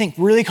it. Think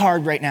really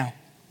hard right now.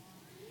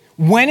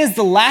 When is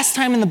the last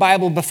time in the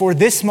Bible before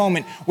this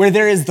moment where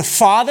there is the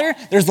Father,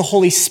 there's the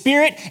Holy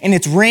Spirit, and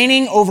it's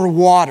raining over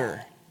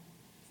water?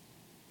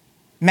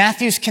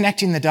 Matthew's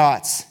connecting the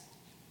dots.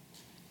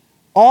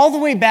 All the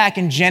way back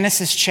in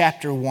Genesis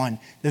chapter 1,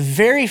 the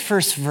very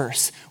first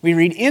verse, we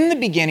read, in the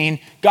beginning,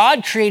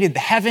 God created the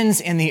heavens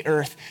and the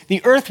earth.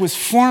 The earth was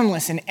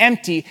formless and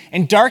empty,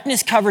 and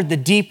darkness covered the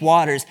deep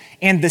waters,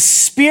 and the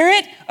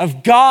Spirit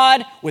of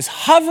God was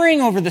hovering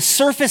over the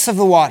surface of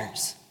the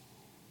waters.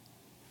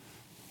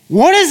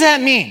 What does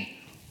that mean?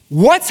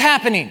 What's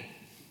happening?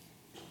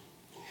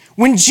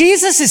 When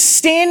Jesus is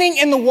standing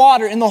in the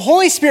water and the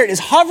Holy Spirit is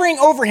hovering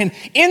over him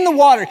in the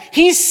water,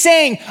 he's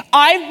saying,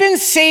 I've been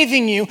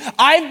saving you,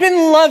 I've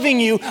been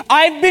loving you,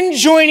 I've been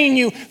joining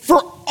you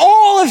for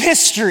all of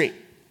history.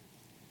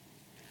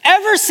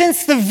 Ever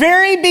since the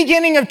very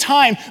beginning of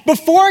time,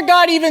 before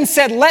God even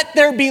said, let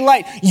there be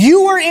light,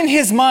 you were in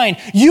his mind,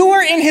 you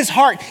were in his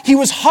heart. He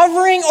was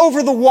hovering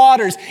over the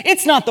waters.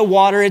 It's not the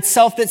water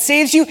itself that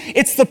saves you,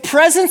 it's the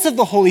presence of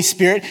the Holy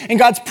Spirit and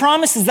God's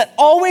promises that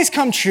always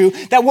come true,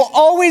 that will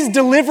always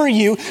deliver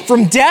you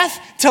from death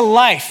to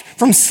life,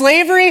 from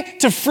slavery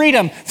to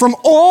freedom, from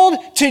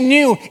old to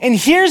new. And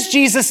here's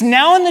Jesus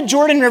now in the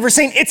Jordan River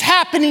saying, it's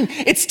happening,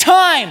 it's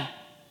time.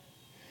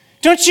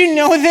 Don't you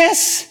know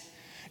this?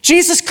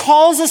 Jesus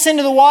calls us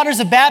into the waters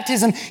of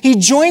baptism. He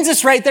joins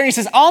us right there. He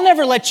says, I'll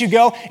never let you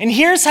go. And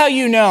here's how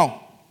you know.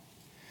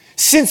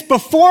 Since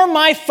before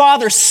my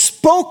Father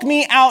spoke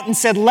me out and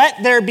said,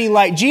 let there be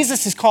light.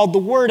 Jesus is called the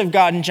Word of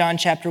God in John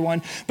chapter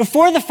 1.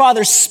 Before the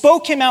Father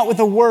spoke him out with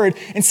a word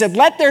and said,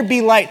 let there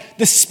be light,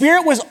 the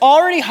Spirit was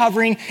already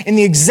hovering in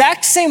the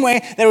exact same way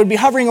that it would be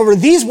hovering over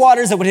these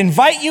waters that would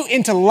invite you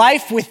into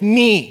life with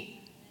me.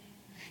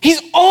 He's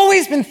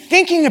always been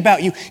thinking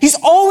about you. He's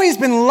always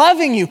been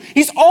loving you.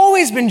 He's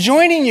always been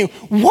joining you.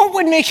 What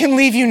would make him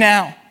leave you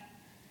now?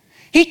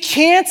 He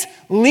can't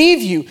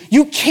leave you.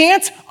 You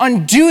can't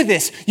undo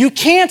this. You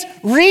can't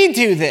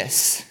redo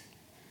this.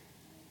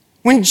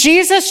 When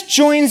Jesus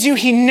joins you,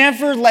 he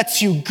never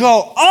lets you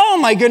go. Oh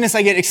my goodness,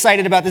 I get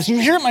excited about this. You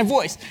hear it in my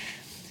voice.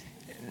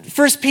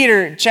 1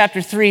 Peter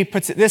chapter 3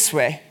 puts it this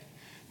way.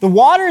 The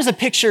water is a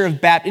picture of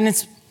baptism. And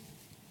it's,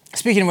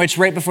 speaking of which,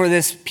 right before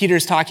this,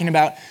 Peter's talking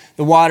about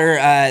the water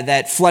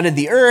that flooded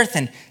the earth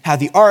and how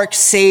the ark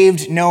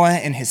saved Noah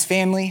and his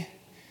family.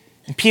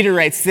 And Peter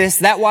writes this,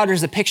 that water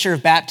is a picture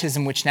of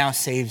baptism which now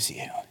saves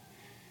you.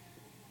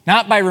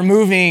 Not by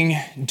removing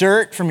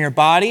dirt from your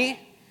body,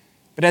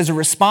 but as a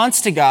response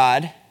to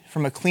God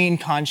from a clean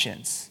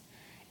conscience.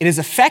 It is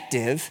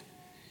effective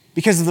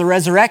because of the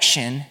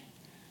resurrection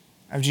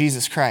of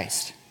Jesus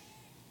Christ.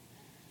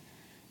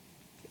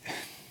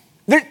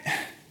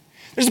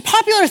 There's a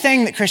popular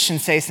thing that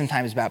Christians say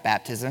sometimes about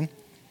baptism.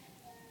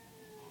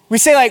 We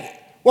say like,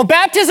 well,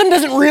 baptism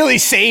doesn't really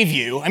save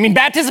you. I mean,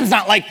 baptism's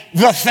not like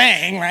the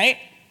thing, right?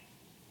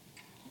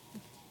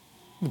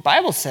 The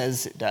Bible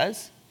says it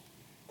does.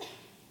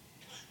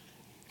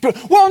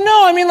 But, well,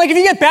 no, I mean, like if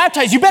you get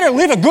baptized, you better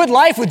live a good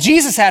life with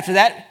Jesus after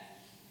that.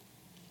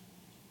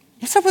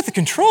 What's up with the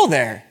control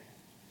there?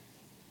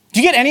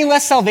 Do you get any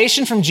less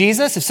salvation from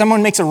Jesus if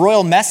someone makes a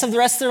royal mess of the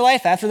rest of their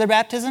life after their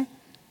baptism?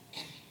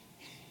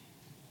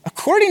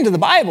 According to the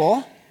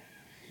Bible,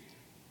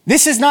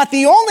 this is not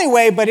the only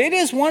way, but it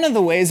is one of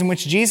the ways in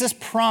which Jesus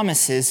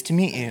promises to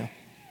meet you.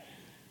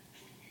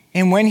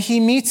 And when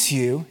he meets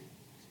you,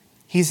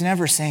 he's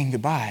never saying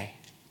goodbye.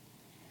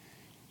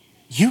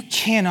 You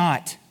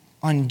cannot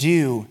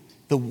undo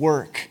the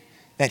work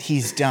that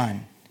he's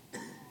done.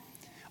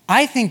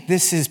 I think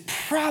this is,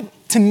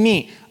 to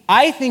me,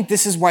 I think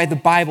this is why the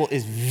Bible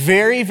is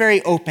very,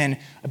 very open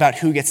about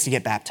who gets to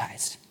get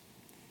baptized.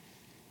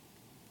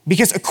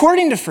 Because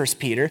according to 1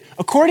 Peter,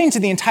 according to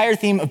the entire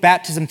theme of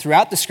baptism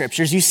throughout the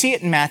scriptures, you see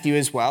it in Matthew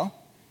as well.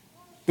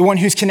 The one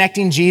who's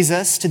connecting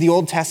Jesus to the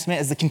Old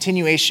Testament as the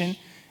continuation,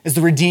 as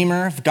the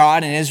Redeemer of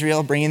God and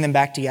Israel, bringing them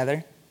back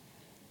together.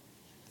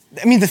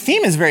 I mean, the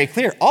theme is very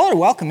clear. All are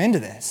welcome into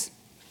this.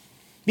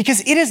 Because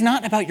it is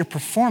not about your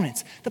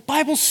performance. The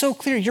Bible's so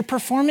clear. Your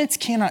performance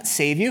cannot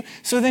save you.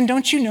 So then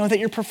don't you know that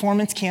your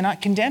performance cannot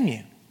condemn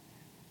you?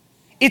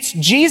 It's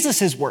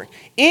Jesus' work.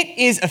 It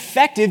is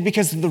effective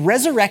because of the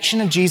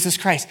resurrection of Jesus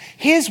Christ.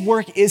 His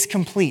work is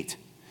complete.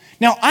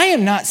 Now, I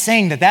am not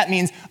saying that that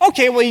means,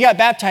 okay, well, you got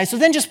baptized, so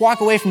then just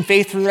walk away from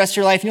faith for the rest of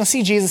your life and you'll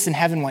see Jesus in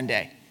heaven one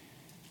day.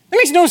 That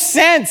makes no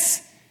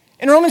sense.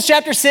 In Romans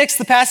chapter 6,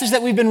 the passage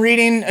that we've been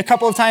reading a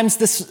couple of times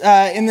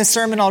in this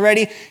sermon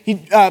already,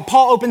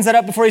 Paul opens that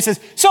up before he says,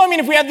 so, I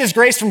mean, if we have this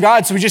grace from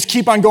God, so we just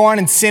keep on going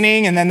and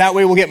sinning and then that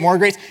way we'll get more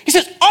grace. He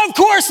says, of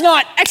course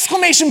not!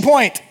 Exclamation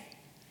point.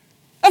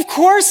 Of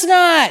course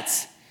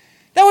not.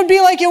 That would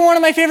be like in one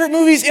of my favorite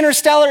movies,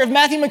 Interstellar, if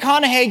Matthew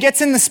McConaughey gets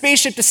in the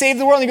spaceship to save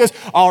the world and he goes,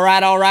 all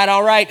right, all right,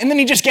 all right, and then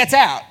he just gets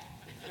out.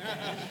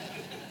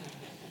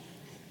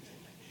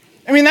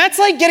 I mean, that's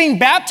like getting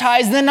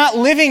baptized and then not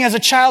living as a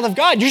child of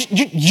God.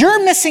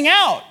 You're missing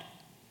out.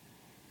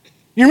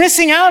 You're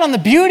missing out on the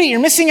beauty. You're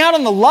missing out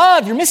on the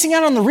love. You're missing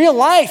out on the real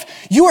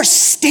life. You are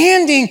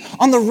standing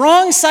on the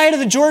wrong side of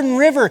the Jordan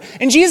River.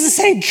 And Jesus is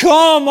saying,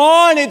 come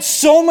on, it's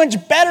so much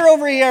better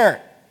over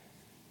here.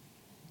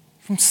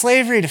 From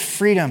slavery to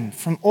freedom,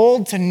 from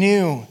old to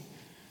new,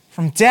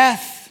 from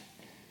death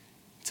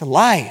to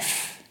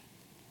life.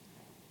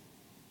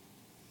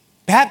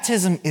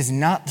 Baptism is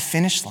not the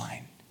finish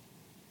line.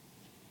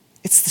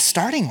 It's the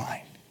starting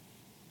line.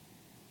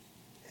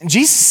 And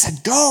Jesus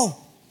said, go.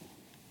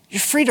 You're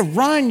free to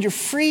run. You're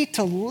free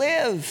to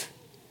live.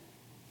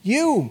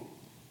 You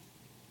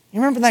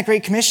remember that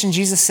Great Commission?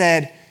 Jesus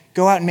said,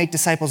 go out and make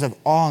disciples of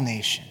all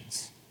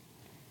nations.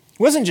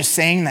 He wasn't just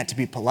saying that to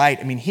be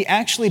polite. I mean, he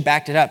actually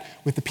backed it up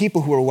with the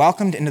people who were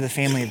welcomed into the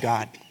family of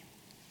God.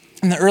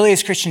 In the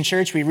earliest Christian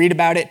church, we read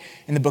about it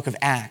in the book of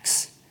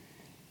Acts.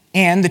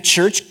 And the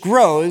church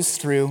grows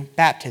through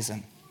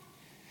baptism.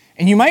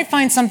 And you might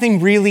find something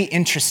really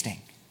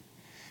interesting.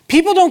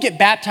 People don't get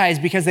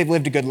baptized because they've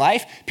lived a good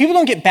life. People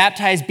don't get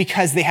baptized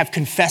because they have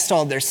confessed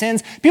all of their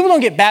sins. People don't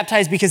get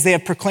baptized because they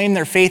have proclaimed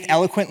their faith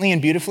eloquently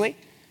and beautifully.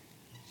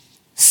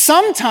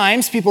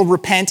 Sometimes people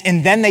repent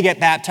and then they get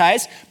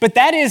baptized, but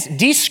that is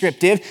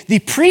descriptive. The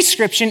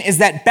prescription is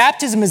that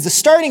baptism is the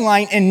starting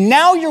line, and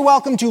now you're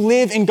welcome to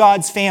live in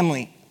God's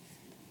family.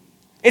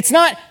 It's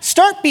not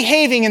start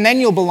behaving and then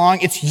you'll belong.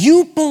 It's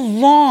you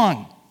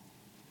belong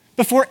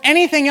before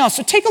anything else.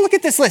 So take a look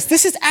at this list.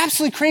 This is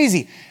absolutely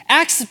crazy.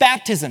 Acts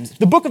baptisms,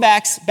 the book of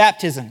Acts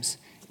baptisms.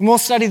 And we'll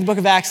study the book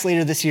of Acts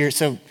later this year,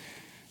 so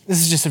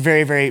this is just a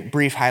very, very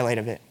brief highlight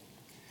of it.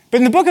 But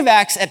in the book of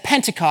Acts, at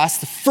Pentecost,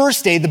 the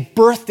first day, the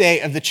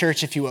birthday of the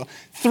church, if you will,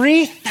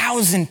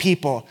 3,000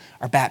 people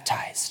are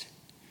baptized.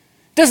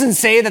 It doesn't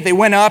say that they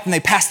went up and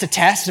they passed a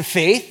test of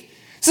faith.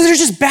 So they're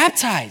just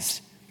baptized.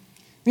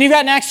 And you've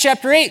got in Acts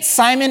chapter 8,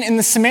 Simon and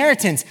the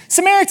Samaritans.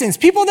 Samaritans,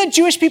 people that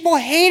Jewish people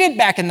hated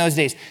back in those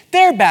days,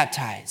 they're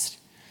baptized.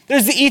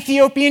 There's the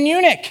Ethiopian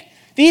eunuch.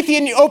 The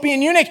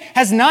Ethiopian eunuch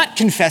has not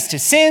confessed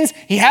his sins.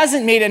 He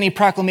hasn't made any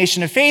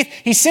proclamation of faith.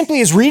 He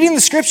simply is reading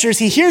the scriptures.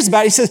 He hears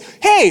about it. He says,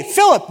 hey,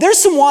 Philip, there's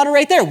some water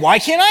right there. Why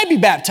can't I be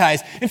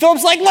baptized? And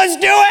Philip's like, let's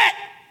do it.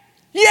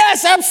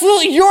 Yes,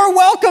 absolutely. You're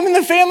welcome in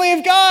the family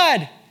of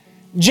God.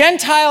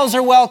 Gentiles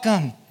are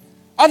welcome.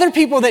 Other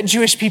people that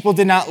Jewish people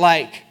did not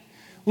like.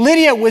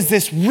 Lydia was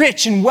this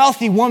rich and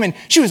wealthy woman.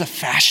 She was a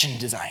fashion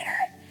designer.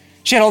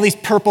 She had all these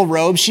purple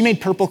robes. She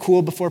made purple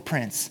cool before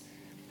Prince.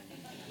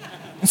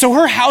 And so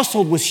her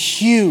household was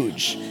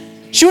huge.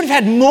 She would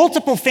have had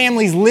multiple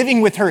families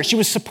living with her. She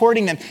was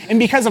supporting them. And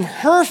because of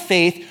her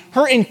faith,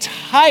 her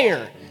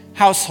entire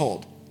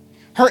household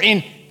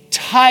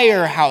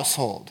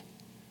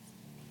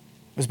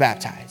was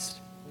baptized.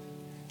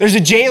 There's a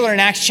jailer in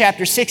Acts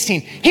chapter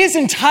 16. His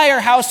entire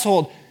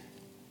household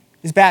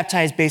is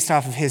baptized based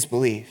off of his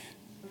belief.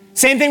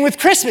 Same thing with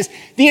Christmas.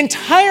 The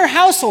entire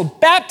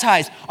household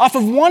baptized off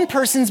of one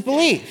person's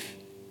belief.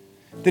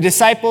 The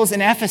disciples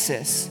in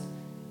Ephesus,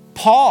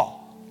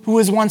 Paul, who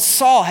was once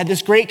Saul, had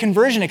this great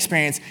conversion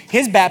experience.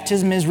 His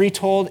baptism is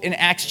retold in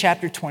Acts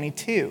chapter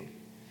 22.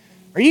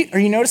 Are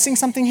you noticing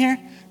something here?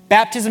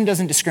 Baptism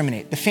doesn't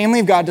discriminate. The family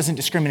of God doesn't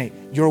discriminate.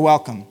 You're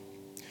welcome.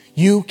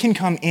 You can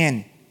come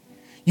in.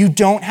 You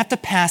don't have to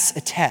pass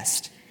a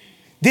test.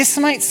 This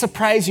might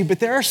surprise you, but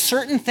there are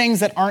certain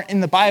things that aren't in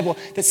the Bible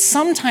that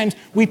sometimes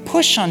we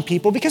push on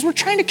people because we're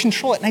trying to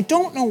control it, and I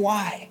don't know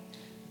why.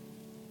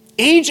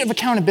 Age of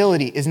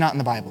accountability is not in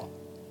the Bible.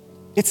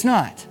 It's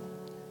not.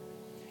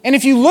 And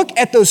if you look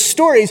at those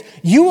stories,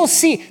 you will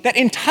see that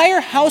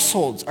entire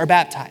households are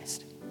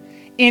baptized.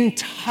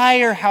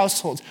 Entire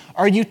households.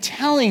 Are you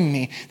telling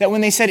me that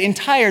when they said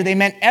entire, they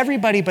meant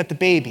everybody but the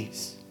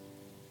babies?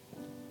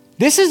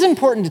 This is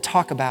important to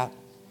talk about.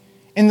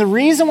 And the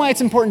reason why it's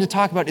important to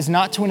talk about is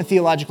not to win a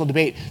theological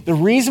debate. The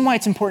reason why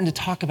it's important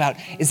to talk about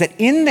is that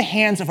in the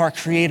hands of our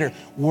Creator,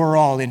 we're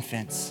all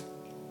infants.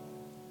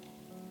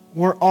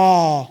 We're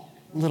all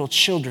little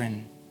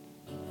children.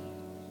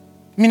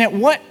 I mean, at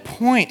what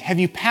point have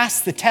you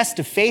passed the test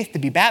of faith to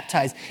be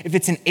baptized if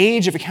it's an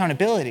age of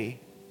accountability?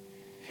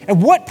 At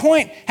what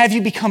point have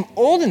you become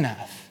old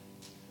enough?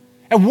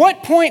 At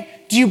what point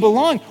do you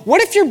belong?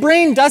 What if your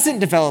brain doesn't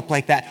develop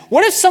like that?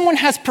 What if someone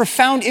has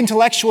profound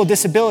intellectual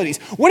disabilities?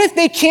 What if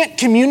they can't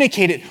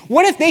communicate it?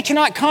 What if they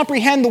cannot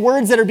comprehend the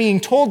words that are being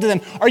told to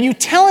them? Are you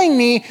telling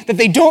me that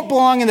they don't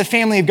belong in the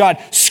family of God?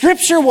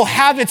 Scripture will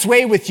have its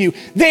way with you.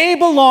 They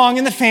belong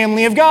in the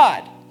family of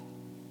God.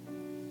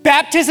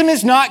 Baptism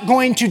is not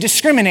going to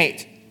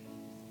discriminate.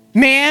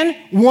 Man,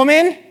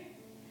 woman,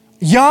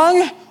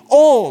 young,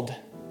 old,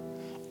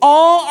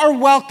 all are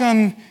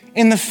welcome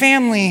in the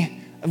family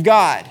of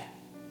God.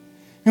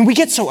 I mean, we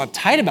get so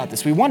uptight about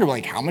this. We wonder,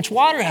 how much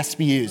water has to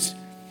be used?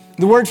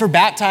 The word for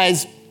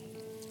baptize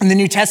in the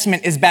New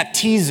Testament is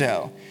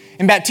baptizo.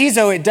 And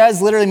baptizo, it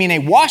does literally mean a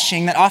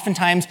washing that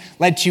oftentimes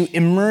led to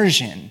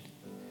immersion.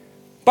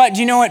 But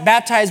do you know what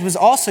baptize was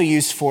also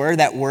used for,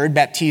 that word,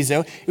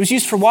 baptizo? It was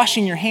used for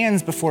washing your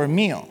hands before a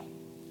meal.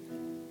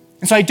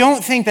 And so I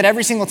don't think that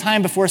every single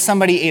time before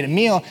somebody ate a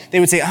meal, they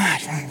would say,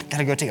 I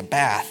gotta go take a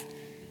bath.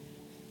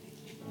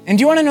 And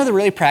do you want to know the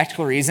really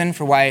practical reason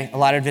for why a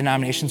lot of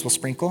denominations will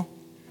sprinkle?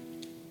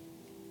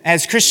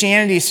 As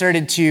Christianity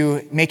started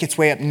to make its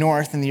way up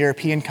north in the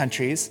European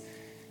countries,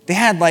 they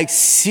had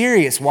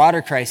serious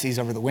water crises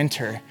over the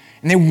winter,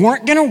 and they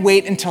weren't going to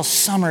wait until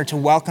summer to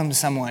welcome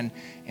someone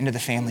into the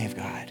family of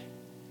God.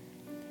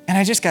 And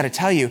I just got to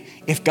tell you,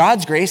 if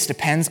God's grace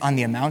depends on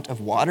the amount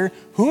of water,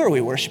 who are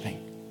we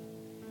worshiping?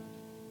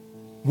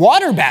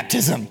 Water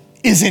baptism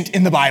isn't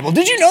in the Bible.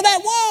 Did you know that?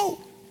 Whoa!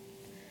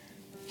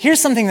 Here's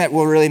something that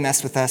will really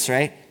mess with us,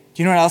 right?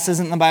 Do you know what else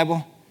isn't in the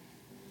Bible?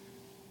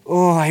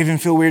 Oh, I even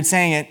feel weird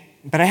saying it,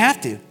 but I have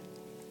to.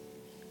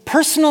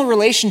 Personal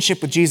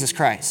relationship with Jesus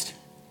Christ.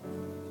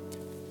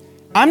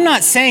 I'm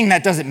not saying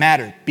that doesn't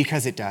matter,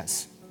 because it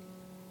does.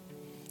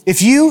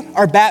 If you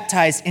are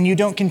baptized and you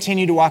don't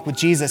continue to walk with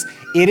Jesus,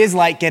 it is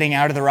like getting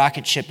out of the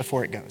rocket ship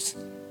before it goes.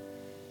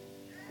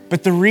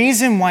 But the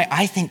reason why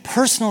I think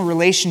personal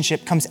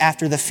relationship comes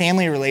after the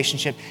family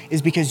relationship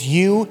is because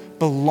you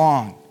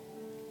belong.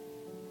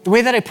 The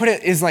way that I put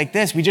it is like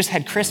this. We just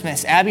had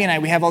Christmas. Abby and I,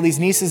 we have all these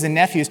nieces and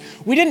nephews.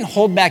 We didn't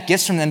hold back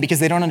gifts from them because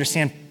they don't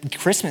understand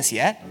Christmas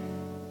yet.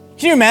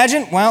 Can you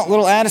imagine? Well,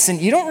 little Addison,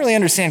 you don't really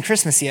understand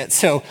Christmas yet,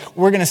 so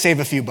we're going to save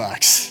a few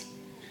bucks.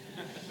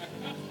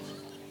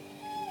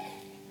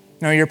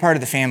 No, you're part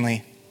of the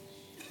family.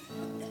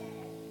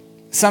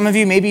 Some of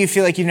you, maybe you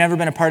feel like you've never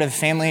been a part of a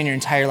family in your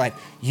entire life.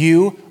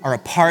 You are a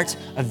part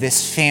of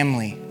this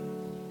family.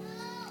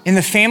 In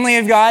the family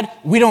of God,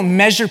 we don't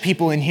measure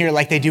people in here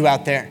like they do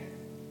out there.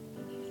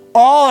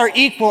 All are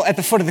equal at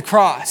the foot of the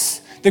cross.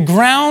 The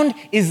ground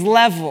is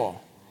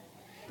level.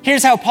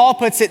 Here's how Paul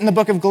puts it in the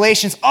book of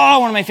Galatians.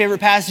 One of my favorite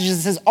passages.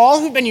 It says, all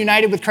who've been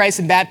united with Christ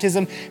in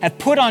baptism have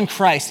put on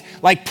Christ,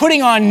 like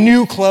putting on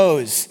new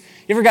clothes.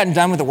 You ever gotten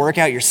done with a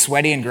workout, you're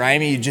sweaty and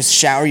grimy, you just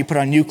shower, you put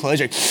on new clothes,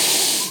 you're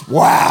like,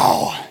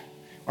 wow.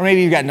 Or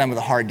maybe you've gotten done with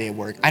a hard day of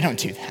work. I don't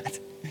do that.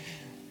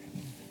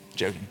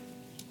 Joking.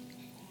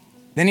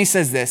 Then he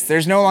says this,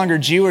 there's no longer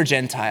Jew or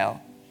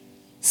Gentile,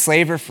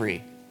 slave or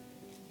free,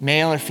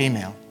 male or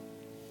female.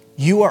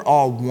 You are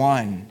all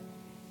one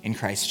in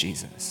Christ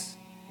Jesus.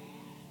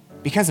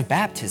 Because of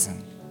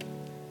baptism.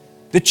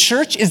 The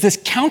church is this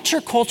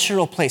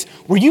countercultural place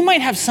where you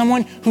might have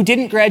someone who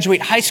didn't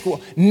graduate high school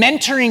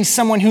mentoring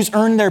someone who's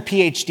earned their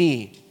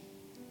PhD.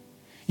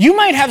 You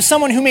might have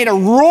someone who made a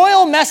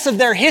royal mess of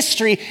their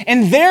history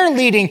and they're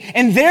leading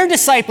and they're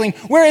discipling,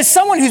 whereas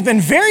someone who's been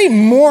very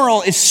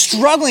moral is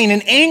struggling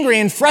and angry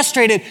and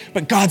frustrated,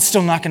 but God's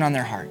still knocking on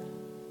their heart.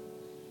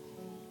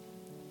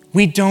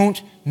 We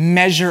don't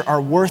measure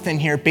our worth in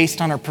here based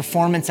on our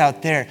performance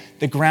out there.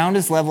 The ground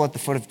is level at the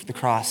foot of the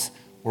cross.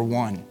 We're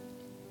one.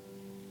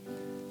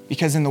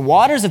 Because in the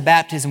waters of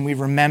baptism, we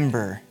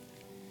remember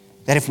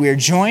that if we are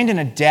joined in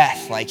a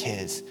death like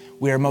his,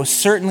 we are most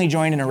certainly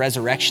joined in a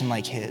resurrection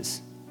like his.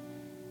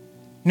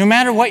 No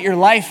matter what your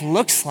life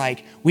looks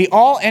like, we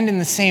all end in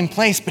the same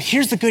place. But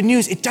here's the good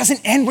news. It doesn't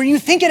end where you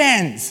think it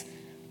ends.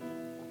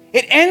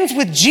 It ends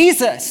with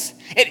Jesus.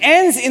 It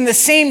ends in the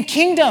same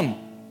kingdom.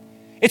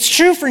 It's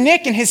true for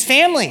Nick and his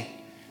family.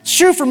 It's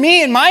true for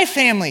me and my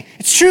family.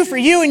 It's true for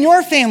you and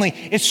your family.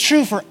 It's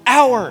true for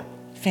our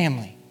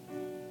family.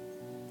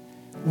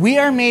 We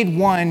are made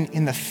one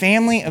in the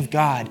family of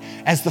God.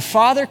 As the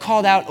Father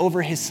called out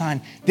over his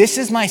Son, this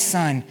is my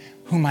Son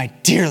whom I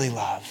dearly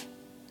love.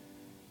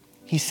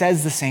 He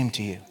says the same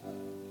to you.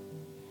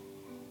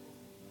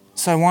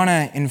 So I want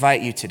to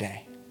invite you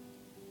today.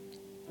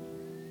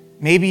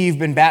 Maybe you've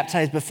been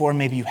baptized before,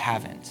 maybe you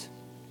haven't.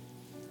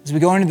 As we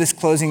go into this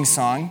closing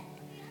song,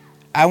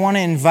 I want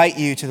to invite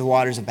you to the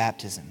waters of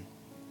baptism.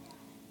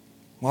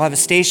 We'll have a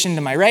station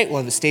to my right, we'll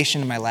have a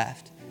station to my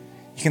left.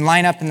 You can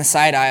line up in the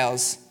side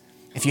aisles.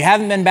 If you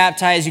haven't been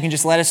baptized, you can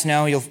just let us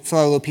know. You'll fill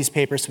out a little piece of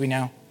paper so we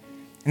know.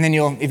 And then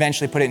you'll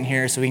eventually put it in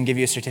here so we can give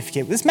you a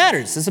certificate. This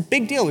matters. This is a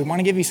big deal. We want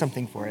to give you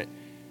something for it.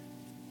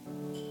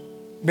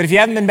 But if you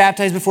haven't been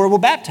baptized before, we'll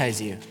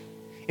baptize you.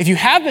 If you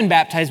have been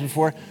baptized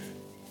before,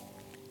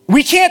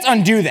 we can't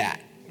undo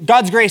that.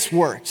 God's grace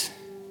worked.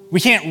 We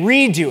can't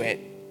redo it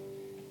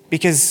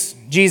because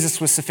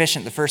Jesus was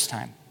sufficient the first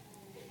time.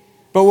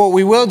 But what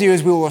we will do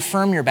is we will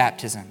affirm your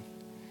baptism,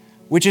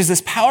 which is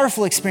this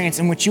powerful experience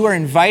in which you are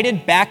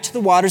invited back to the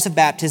waters of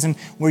baptism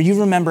where you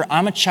remember,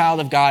 I'm a child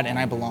of God and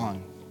I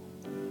belong.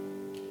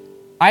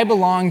 I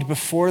belonged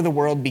before the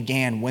world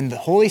began, when the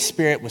Holy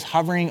Spirit was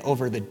hovering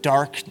over the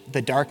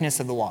darkness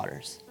of the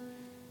waters.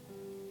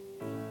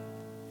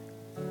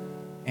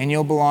 And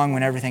you'll belong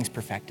when everything's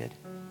perfected.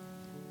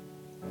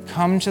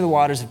 Come to the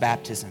waters of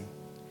baptism.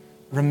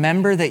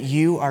 Remember that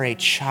you are a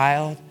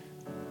child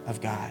of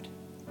God.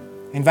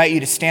 I invite you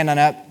to stand on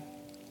up.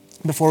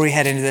 Before we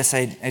head into this,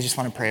 I just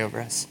want to pray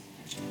over us.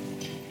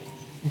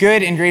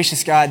 Good and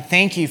gracious God,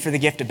 thank you for the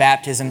gift of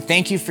baptism.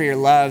 Thank you for your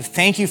love.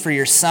 Thank you for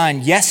your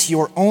Son. Yes,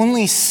 your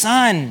only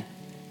Son.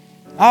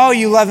 Oh,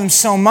 you love him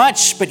so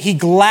much, but he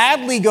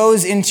gladly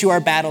goes into our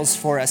battles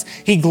for us.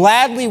 He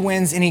gladly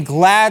wins and he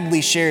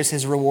gladly shares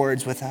his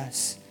rewards with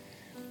us.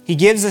 He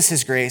gives us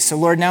his grace. So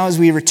Lord, now as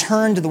we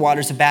return to the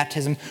waters of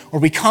baptism, or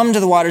we come to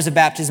the waters of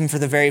baptism for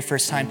the very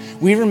first time,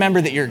 we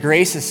remember that your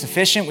grace is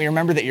sufficient. We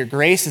remember that your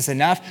grace is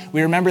enough.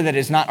 We remember that it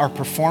is not our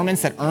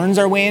performance that earns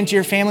our way into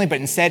your family,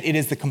 but instead it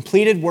is the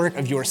completed work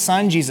of your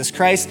Son, Jesus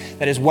Christ,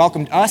 that has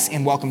welcomed us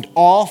and welcomed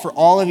all for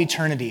all of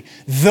eternity.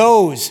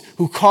 Those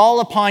who call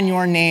upon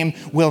your name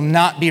will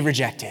not be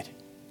rejected.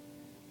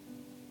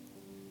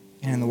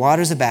 And in the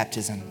waters of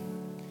baptism,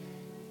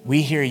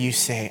 we hear you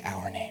say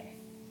our name.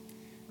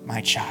 My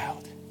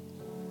child,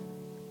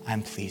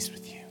 I'm pleased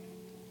with you.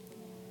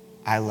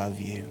 I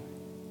love you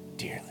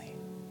dearly.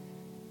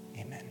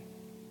 Amen.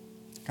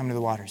 Come to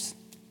the waters.